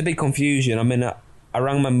mean, there was a big confusion. I mean, I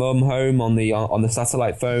rang my mum home on the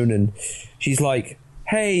satellite phone, and she's like,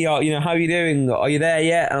 hey, how are you doing? Are you there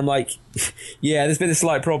yet? And I'm like, yeah, there's been a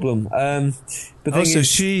slight problem.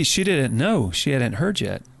 She didn't know. She hadn't heard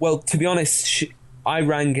yet. Well, to be honest, I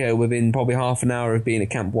rang her within probably half an hour of being at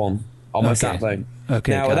Camp 1 on my sat phone.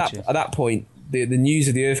 Okay, now, gotcha. at that point, the news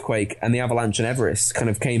of the earthquake and the avalanche on Everest kind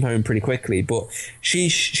of came home pretty quickly, but she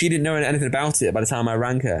didn't know anything about it by the time I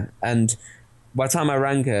rang her. And by the time I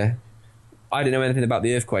rang her, I didn't know anything about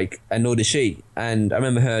the earthquake, and nor did she. And I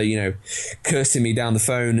remember her, cursing me down the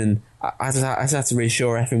phone, and I just had to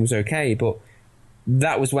reassure her everything was okay. But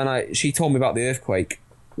that was when she told me about the earthquake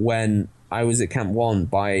when I was at Camp 1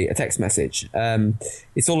 by a text message.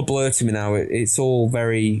 It's all a blur to me now. It's all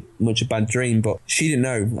very much a bad dream, but she didn't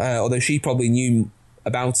know, although she probably knew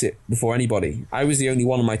about it before anybody. I was the only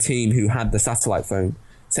one on my team who had the satellite phone,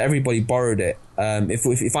 so everybody borrowed it.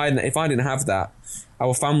 If I didn't have that,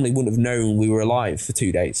 our family wouldn't have known we were alive for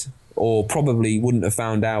 2 days, or probably wouldn't have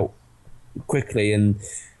found out quickly, and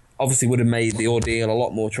obviously would have made the ordeal a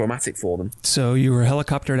lot more traumatic for them. So you were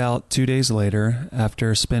helicoptered out 2 days later,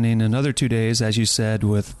 after spending another 2 days, as you said,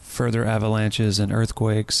 with further avalanches and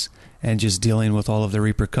earthquakes, and just dealing with all of the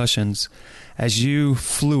repercussions. As you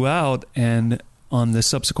flew out, and on the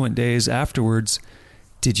subsequent days afterwards,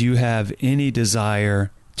 did you have any desire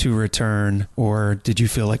to return, or did you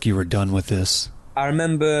feel like you were done with this? I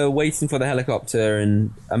remember waiting for the helicopter,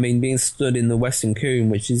 and being stood in the Western Cwm,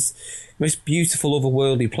 which is the most beautiful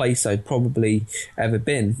otherworldly place I'd probably ever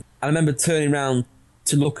been. I remember turning around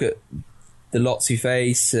to look at the Lhotse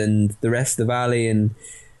face and the rest of the valley, and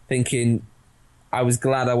thinking I was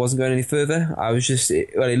glad I wasn't going any further. I was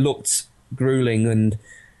it looked grueling, and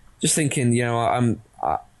just thinking, I'm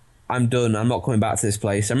I'm done. I'm not coming back to this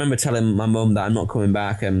place. I remember telling my mum that I'm not coming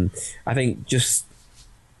back, and I think just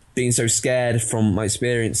being so scared from my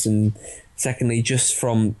experience, and secondly, just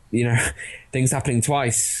from, you know, things happening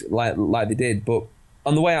twice like they did. But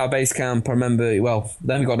on the way out of base camp, I remember, well,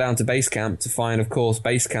 then we got down to base camp to find, of course,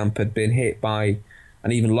 base camp had been hit by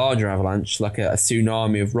an even larger avalanche, like a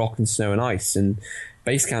tsunami of rock and snow and ice. And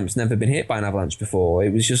base camp's never been hit by an avalanche before.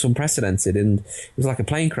 It was just unprecedented, and it was like a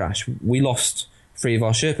plane crash. We lost 3 of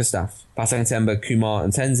our Sherpa staff, Pasang Temba, Kumar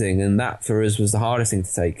and Tenzing, and that for us was the hardest thing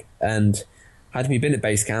to take. And had we been at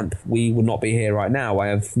base camp, we would not be here right now. I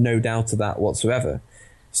have no doubt of that whatsoever.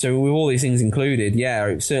 So with all these things included, yeah,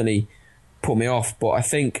 it certainly put me off. But I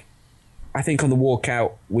think on the walk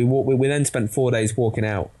out, we then spent 4 days walking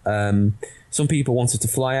out. Some people wanted to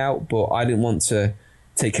fly out, but I didn't want to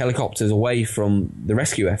take helicopters away from the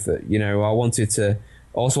rescue effort. You know, I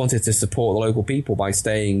also wanted to support the local people by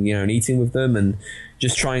staying, you know, and eating with them, and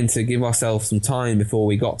just trying to give ourselves some time before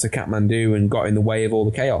we got to Kathmandu and got in the way of all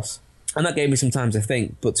the chaos. And that gave me some time to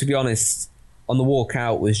think. But to be honest, on the walk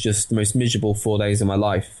out was just the most miserable 4 days of my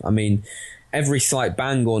life. I mean, every slight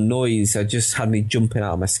bang or noise had just had me jumping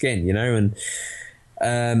out of my skin, you know.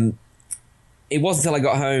 And it wasn't until I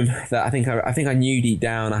got home that I think I knew deep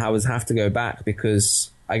down I would have to go back,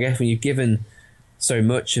 because I guess when you've given so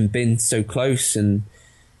much and been so close, and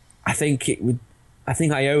I think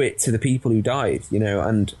I owe it to the people who died, you know.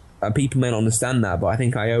 And people may not understand that, but I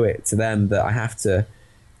think I owe it to them that I have to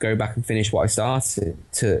go back and finish what I started,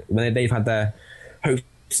 to when they've had their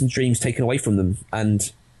hopes and dreams taken away from them,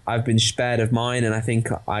 and I've been spared of mine. And I think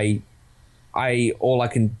I all I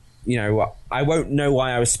can, you know, I won't know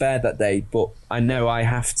why I was spared that day, but I know I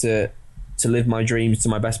have to live my dreams to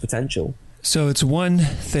my best potential. So it's one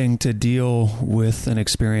thing to deal with an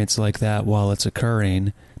experience like that while it's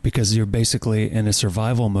occurring, because you're basically in a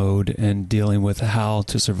survival mode and dealing with how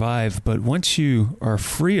to survive. But once you are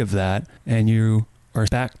free of that and you are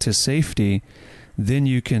back to safety, then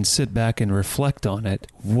you can sit back and reflect on it.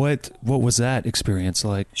 What was that experience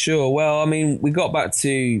like? Sure. Well, I mean, we got back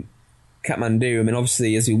to Kathmandu. I mean,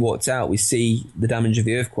 obviously, as we walked out, we see the damage of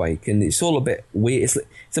the earthquake, and it's all a bit weird.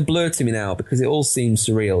 It's a blur to me now, because it all seems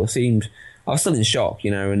surreal. I was still in shock,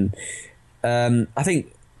 you know. And I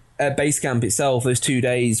think at base camp itself, those 2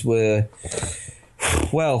 days were,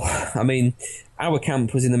 well, I mean, our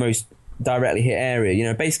camp was in the most directly hit area. You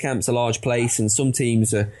know, base camp's a large place, and some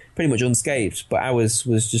teams are pretty much unscathed, but ours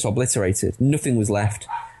was just obliterated. Nothing was left.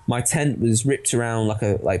 My tent was ripped around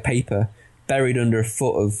like paper, buried under a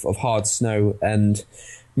foot of hard snow, and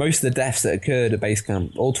most of the deaths that occurred at base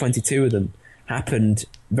camp, all 22 of them, happened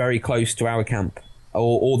very close to our camp,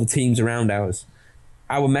 or the teams around ours.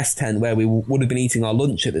 Our mess tent, where we would have been eating our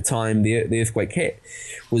lunch at the time the earthquake hit,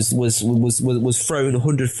 was thrown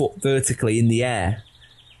 100 foot vertically in the air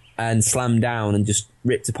and slammed down and just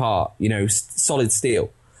ripped apart, you know, solid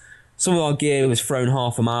steel. Some of our gear was thrown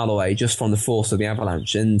half a mile away just from the force of the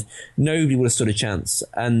avalanche, and nobody would have stood a chance.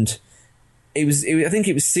 And I think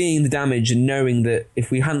it was seeing the damage and knowing that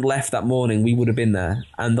if we hadn't left that morning, we would have been there.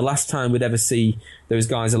 And the last time we'd ever see those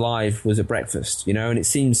guys alive was at breakfast, you know, and it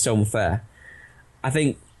seems so unfair. I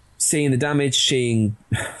think seeing the damage, seeing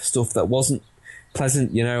stuff that wasn't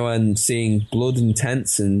pleasant, you know, and seeing blood and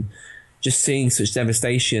tents, and just seeing such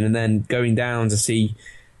devastation, and then going down to see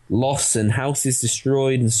loss and houses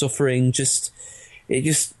destroyed and suffering,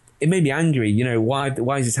 it made me angry. You know, why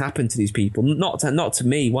has this happened to these people? Not to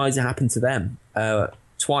me. Why has it happened to them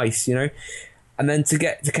twice? You know, and then to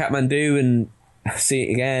get to Kathmandu and see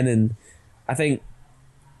it again, and I think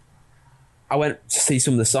I went to see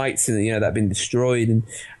some of the sites, and you know, that had been destroyed, and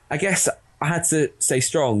I guess I had to stay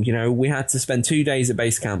strong. You know, we had to spend 2 days at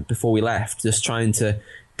base camp before we left, just trying to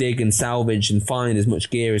dig and salvage and find as much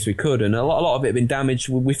gear as we could, and a lot of it had been damaged.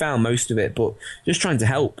 We found most of it, but just trying to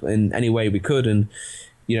help in any way we could, and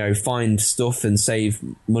you know, find stuff and save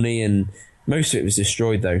money. And most of it was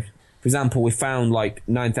destroyed, though. For example, we found like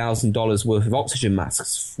 $9,000 worth of oxygen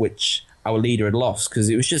masks, which our leader had lost because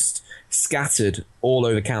it was just scattered all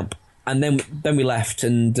over camp. And then we left,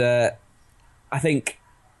 and I think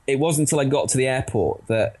it wasn't until I got to the airport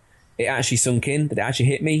that it actually sunk in, that it actually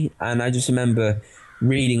hit me. And I just remember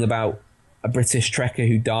reading about a British trekker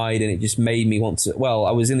who died, and it just made me want to... Well,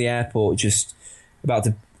 I was in the airport just about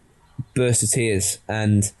to burst of tears,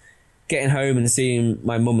 and getting home and seeing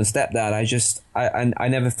my mum and stepdad, I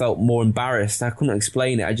never felt more embarrassed. I couldn't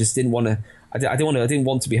explain it. I just didn't want to... I didn't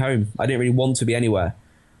want to be home. I didn't really want to be anywhere.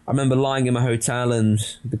 I remember lying in my hotel and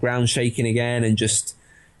the ground shaking again, and just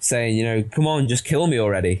saying, you know, come on, just kill me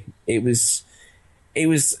already. It was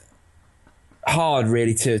hard,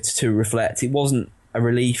 really, to reflect. It wasn't a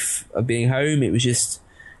relief of being home. It was just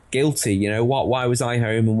guilty. Why was I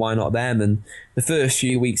home and why not them? And the first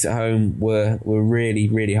few weeks at home were really,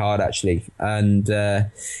 really hard, actually. And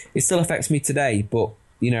it still affects me today. But,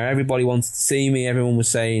 everybody wanted to see me. Everyone was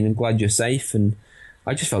saying, I'm glad you're safe. And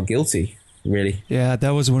I just felt guilty, really. Yeah,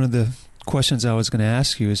 that was one of the questions I was going to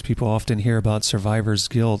ask you, is people often hear about survivor's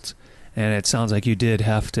guilt. And it sounds like you did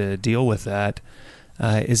have to deal with that.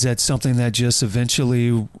 Is that something that just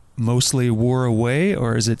eventually mostly wore away,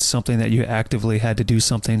 or is it something that you actively had to do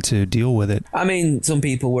something to deal with it? I mean, some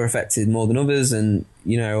people were affected more than others, and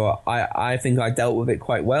I think I dealt with it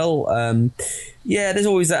quite well. There's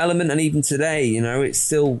always that element, and even today, I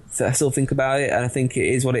still think about it, and I think it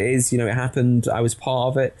is what it is. It happened. I was part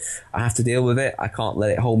of it. I have to deal with it. I can't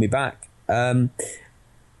let it hold me back.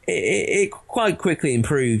 It quite quickly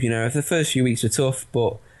improved. The first few weeks were tough,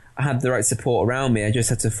 but I had the right support around me. I just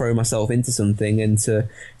had to throw myself into something and to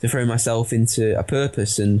throw myself into a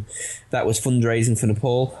purpose, and that was fundraising for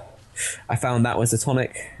Nepal. I found that was a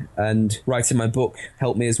tonic, and writing my book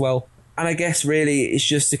helped me as well. And I guess really it's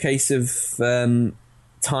just a case of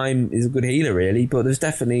time is a good healer, really. But there's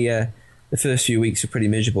definitely the first few weeks were pretty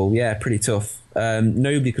miserable. Yeah, pretty tough.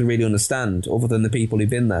 Nobody could really understand other than the people who've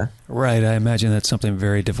been there. Right. I imagine that's something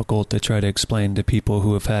very difficult to try to explain to people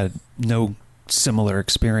who have had no similar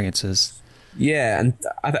experiences. Yeah, and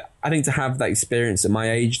I think to have that experience at my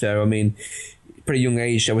age, though, I mean, pretty young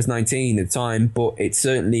age, I was 19 at the time, but it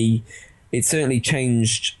certainly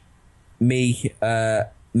changed me, changed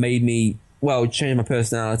my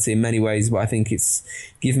personality in many ways, but I think it's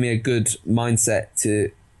given me a good mindset to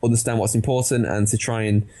understand what's important and to try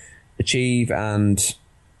and achieve and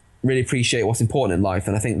really appreciate what's important in life.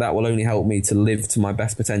 And I think that will only help me to live to my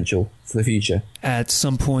best potential for the future. At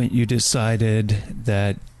some point you decided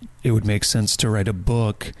that it would make sense to write a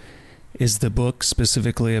book. Is the book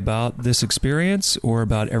specifically about this experience or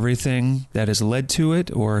about everything that has led to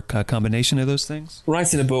it, or a combination of those things?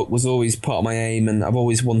 Writing a book was always part of my aim, and I've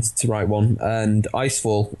always wanted to write one. And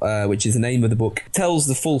Icefall, which is the name of the book, tells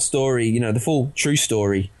the full story, the full true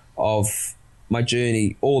story of my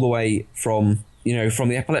journey all the way from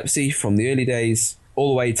the epilepsy, from the early days, all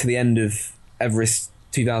the way to the end of Everest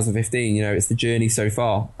 2015. It's the journey so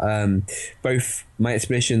far. Both my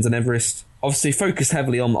expeditions on Everest, obviously focused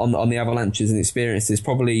heavily on the avalanches and experiences,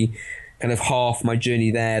 probably kind of half my journey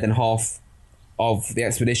there, then half of the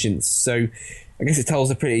expeditions. So I guess it tells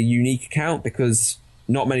a pretty unique account because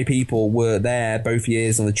not many people were there both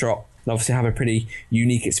years on the trot, and obviously have a pretty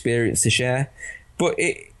unique experience to share. But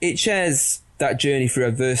it shares that journey through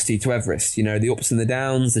adversity to Everest, the ups and the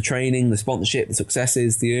downs, the training, the sponsorship, the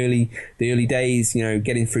successes, the early days,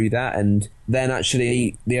 getting through that, and then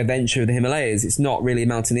actually the adventure of the Himalayas. It's not really a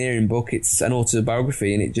mountaineering book, it's an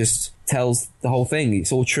autobiography, and it just tells the whole thing.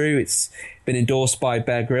 It's all true. It's been endorsed by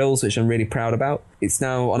Bear Grylls, which I'm really proud about. It's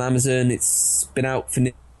now on Amazon. It's been out for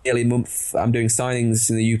nearly a month. I'm doing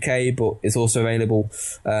signings in the UK, but it's also available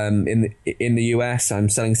in the US. I'm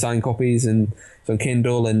selling signed copies and on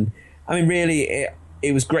Kindle, and I mean, really,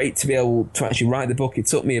 it was great to be able to actually write the book. It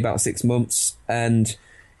took me about 6 months, and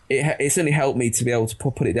it certainly helped me to be able to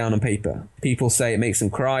put it down on paper. People say it makes them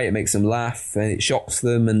cry, it makes them laugh, and it shocks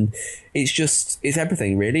them, and it's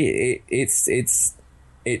everything, really.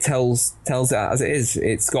 It tells it as it is.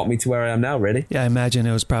 It's got me to where I am now, really. Yeah, I imagine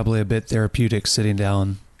it was probably a bit therapeutic sitting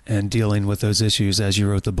down and dealing with those issues as you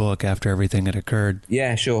wrote the book after everything had occurred.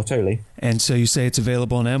 Yeah, sure, totally. And so you say it's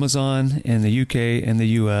available on Amazon in the UK and the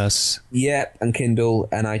US. Yep, and Kindle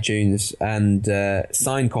and iTunes, and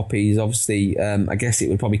signed copies. Obviously, I guess it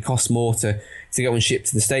would probably cost more to go and ship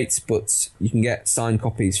to the States, but you can get signed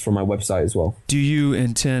copies from my website as well. Do you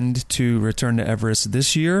intend to return to Everest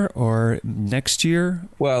this year or next year?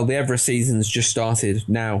 Well, the Everest season's just started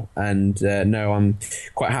now, and no, I'm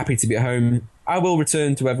quite happy to be at home. I will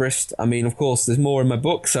return to Everest. I mean, of course, there's more in my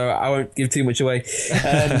book, so I won't give too much away.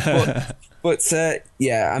 But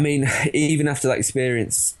I mean, even after that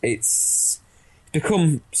experience, it's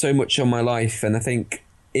become so much on my life. And I think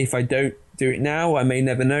if I don't do it now, I may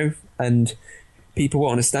never know. And people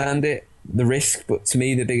won't understand it, the risk. But to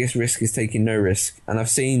me, the biggest risk is taking no risk. And I've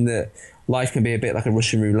seen that life can be a bit like a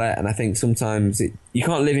Russian roulette. And I think sometimes you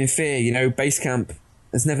can't live in fear. Base camp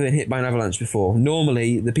has never been hit by an avalanche before.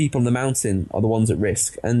 Normally, the people on the mountain are the ones at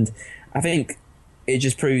risk. And I think it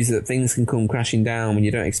just proves that things can come crashing down when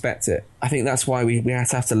you don't expect it. I think that's why we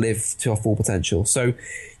have to live to our full potential. So,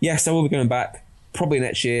 yes, I will be going back probably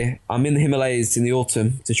next year. I'm in the Himalayas in the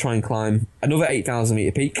autumn to try and climb another 8,000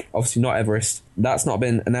 metre peak. Obviously not Everest. That's not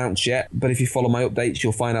been announced yet. But if you follow my updates,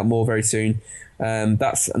 you'll find out more very soon.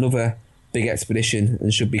 That's another big expedition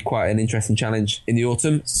and should be quite an interesting challenge in the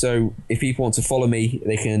autumn. So if people want to follow me,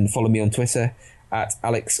 they can follow me on Twitter at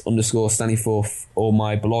Alex_Staniforth, or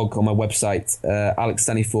my blog on my website,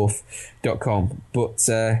 alexstaniforth.com. But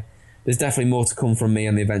there's definitely more to come from me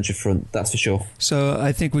on the adventure front, that's for sure. So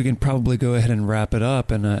I think we can probably go ahead and wrap it up.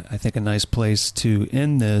 And I think a nice place to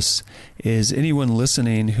end this is anyone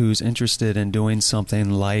listening who's interested in doing something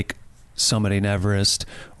like summiting Everest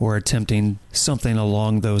or attempting something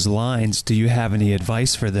along those lines. Do you have any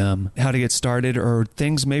advice for them? How to get started, or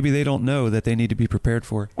things maybe they don't know that they need to be prepared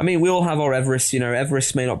for? I mean, we all have our Everest.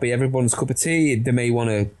 Everest may not be everyone's cup of tea. They may want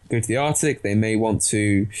to go to the Arctic. They may want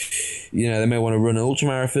to, they may want to run an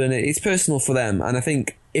ultramarathon. It's personal for them. And I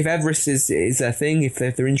think if Everest is their thing, if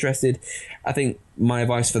they're interested, I think my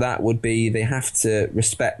advice for that would be they have to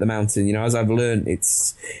respect the mountain. As I've learned,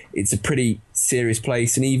 it's a pretty serious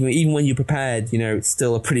place, and even when you're prepared, it's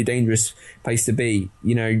still a pretty dangerous place to be.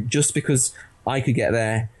 Just because I could get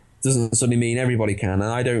there doesn't suddenly mean everybody can, and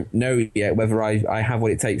I don't know yet whether I have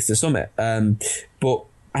what it takes to summit. But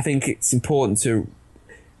I think it's important to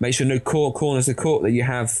make sure no corners are cut, that you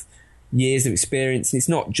have years of experience. And it's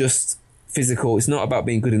not just physical. It's not about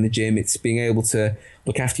being good in the gym. It's being able to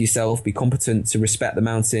look after yourself, be competent, to respect the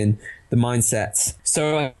mountain, the mindset.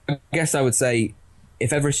 So I guess I would say,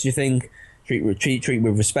 if Everest is your thing, treat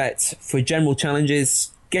with respect. For general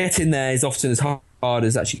challenges, getting there is often as hard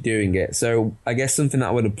as actually doing it. So I guess something that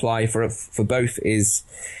I would apply for both is,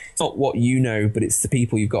 it's not what you know, but it's the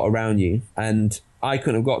people you've got around you. And I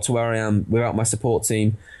couldn't have got to where I am without my support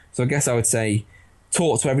team. So I guess I would say,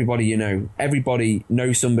 talk to everybody you know. Everybody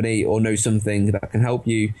knows somebody or knows something that can help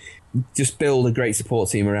you. Just build a great support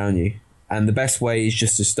team around you. And the best way is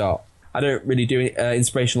just to start. I don't really do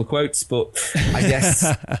inspirational quotes, but I guess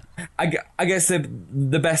I guess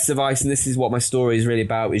the best advice, and this is what my story is really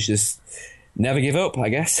about, is just never give up, I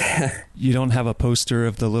guess. You don't have a poster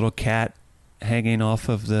of the little cat hanging off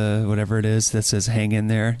of the whatever it is that says "hang in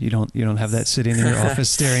there"? You don't have that sitting in your office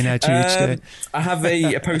staring at you each day? I have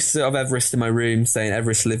a poster of Everest in my room saying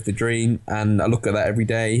 "Everest lived the dream," and I look at that every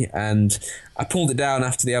day. And I pulled it down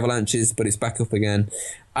after the avalanches, but it's back up again.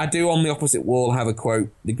 I do, on the opposite wall, have a quote: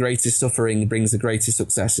 "The greatest suffering brings the greatest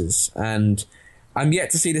successes." And I'm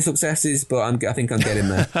yet to see the successes, but I think I'm getting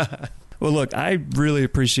there. Well, look, I really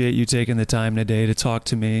appreciate you taking the time today to talk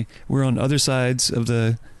to me. We're on other sides of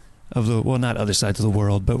the well, not other sides of the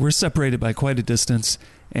world, but we're separated by quite a distance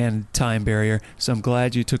and time barrier. So I'm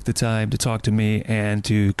glad you took the time to talk to me and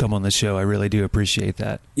to come on the show. I really do appreciate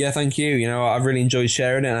that. Yeah, thank you. I've really enjoyed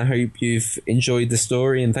sharing it, and I hope you've enjoyed the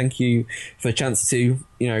story, and thank you for a chance to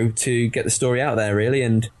get the story out there, really.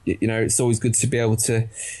 And, it's always good to be able to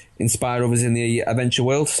inspire others in the adventure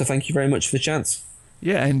world. So thank you very much for the chance.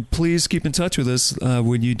 Yeah, and please keep in touch with us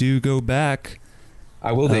when you do go back.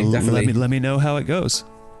 I will do, definitely. Let me know how it goes.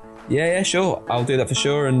 Yeah, sure. I'll do that for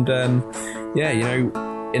sure. And,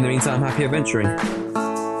 in the meantime, happy adventuring.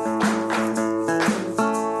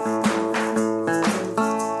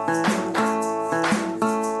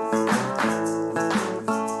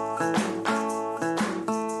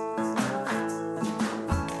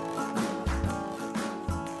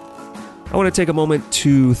 I want to take a moment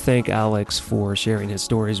to thank Alex for sharing his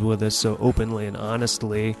stories with us so openly and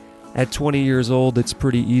honestly. At 20 years old, it's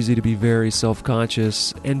pretty easy to be very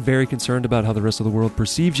self-conscious and very concerned about how the rest of the world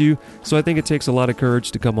perceives you. So I think it takes a lot of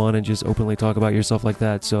courage to come on and just openly talk about yourself like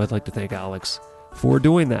that. So I'd like to thank Alex for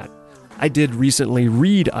doing that. I did recently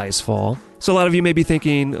read Icefall. So a lot of you may be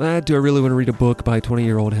thinking, do I really want to read a book by a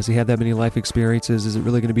 20-year-old? Has he had that many life experiences? Is it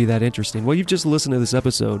really going to be that interesting? Well, you've just listened to this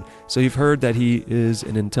episode, so you've heard that he is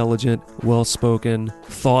an intelligent, well-spoken,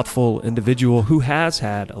 thoughtful individual who has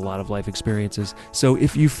had a lot of life experiences. So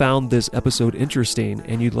if you found this episode interesting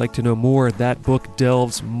and you'd like to know more, that book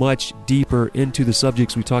delves much deeper into the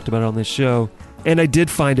subjects we talked about on this show. And I did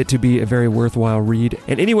find it to be a very worthwhile read.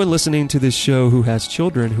 And anyone listening to this show who has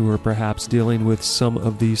children who are perhaps dealing with some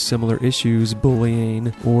of these similar issues,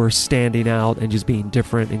 bullying or standing out and just being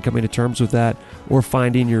different and coming to terms with that, or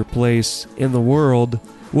finding your place in the world,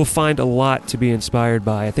 will find a lot to be inspired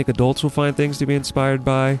by. I think adults will find things to be inspired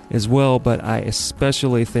by as well, but I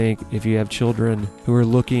especially think if you have children who are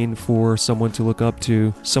looking for someone to look up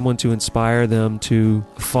to, someone to inspire them to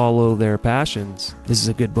follow their passions, this is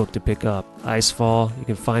a good book to pick up. Icefall, you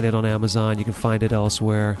can find it on Amazon, you can find it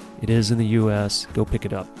elsewhere. It is in the US. Go pick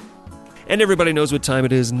it up. And everybody knows what time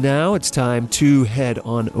it is now. It's time to head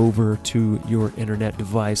on over to your internet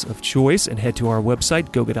device of choice and head to our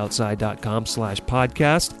website,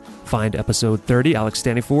 gogetoutside.com/podcast. Find episode 30, Alex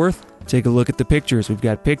Staniforth. Take a look at the pictures. We've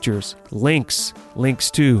got pictures, links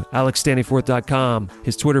to alexstaniforth.com,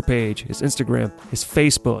 his Twitter page, his Instagram, his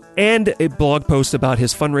Facebook, and a blog post about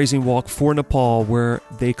his fundraising walk for Nepal where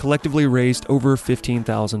they collectively raised over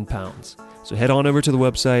 15,000 pounds. So head on over to the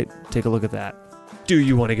website, take a look at that. Do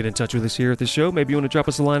you want to get in touch with us here at the show? Maybe you want to drop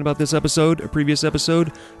us a line about this episode, a previous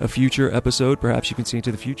episode, a future episode. Perhaps you can see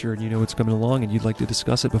into the future and you know what's coming along and you'd like to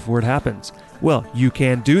discuss it before it happens. Well, you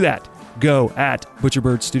can do that. Go at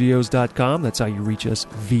butcherbirdstudios.com. That's how you reach us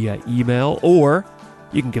via email. Or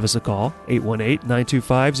you can give us a call,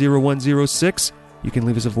 818-925-0106. You can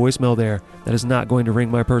leave us a voicemail there. That is not going to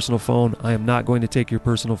ring my personal phone. I am not going to take your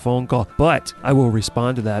personal phone call, but I will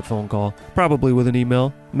respond to that phone call, probably with an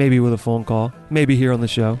email, maybe with a phone call, maybe here on the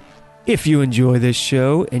show. If you enjoy this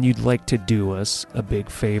show and you'd like to do us a big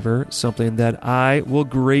favor, something that I will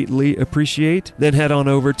greatly appreciate, then head on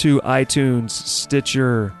over to iTunes,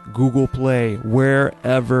 Stitcher, Google Play,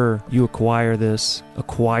 wherever you acquire this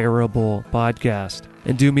acquirable podcast.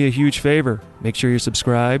 And do me a huge favor. Make sure you're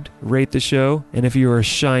subscribed, rate the show, and if you are a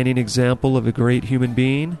shining example of a great human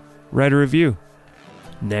being, write a review.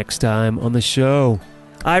 Next time on the show,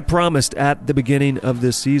 I promised at the beginning of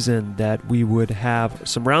this season that we would have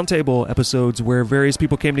some roundtable episodes where various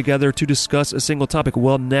people came together to discuss a single topic.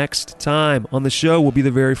 Well, next time on the show will be the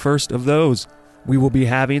very first of those. We will be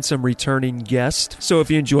having some returning guests. So if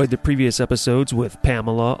you enjoyed the previous episodes with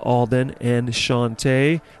Pamela, Alden, and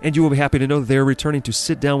Shantae, and you will be happy to know that they're returning to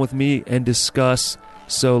sit down with me and discuss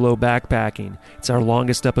solo backpacking. It's our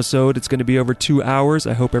longest episode. It's going to be over 2 hours.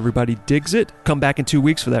 I hope everybody digs it. Come back in 2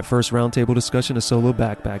 weeks for that first roundtable discussion of solo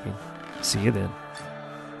backpacking. See you then.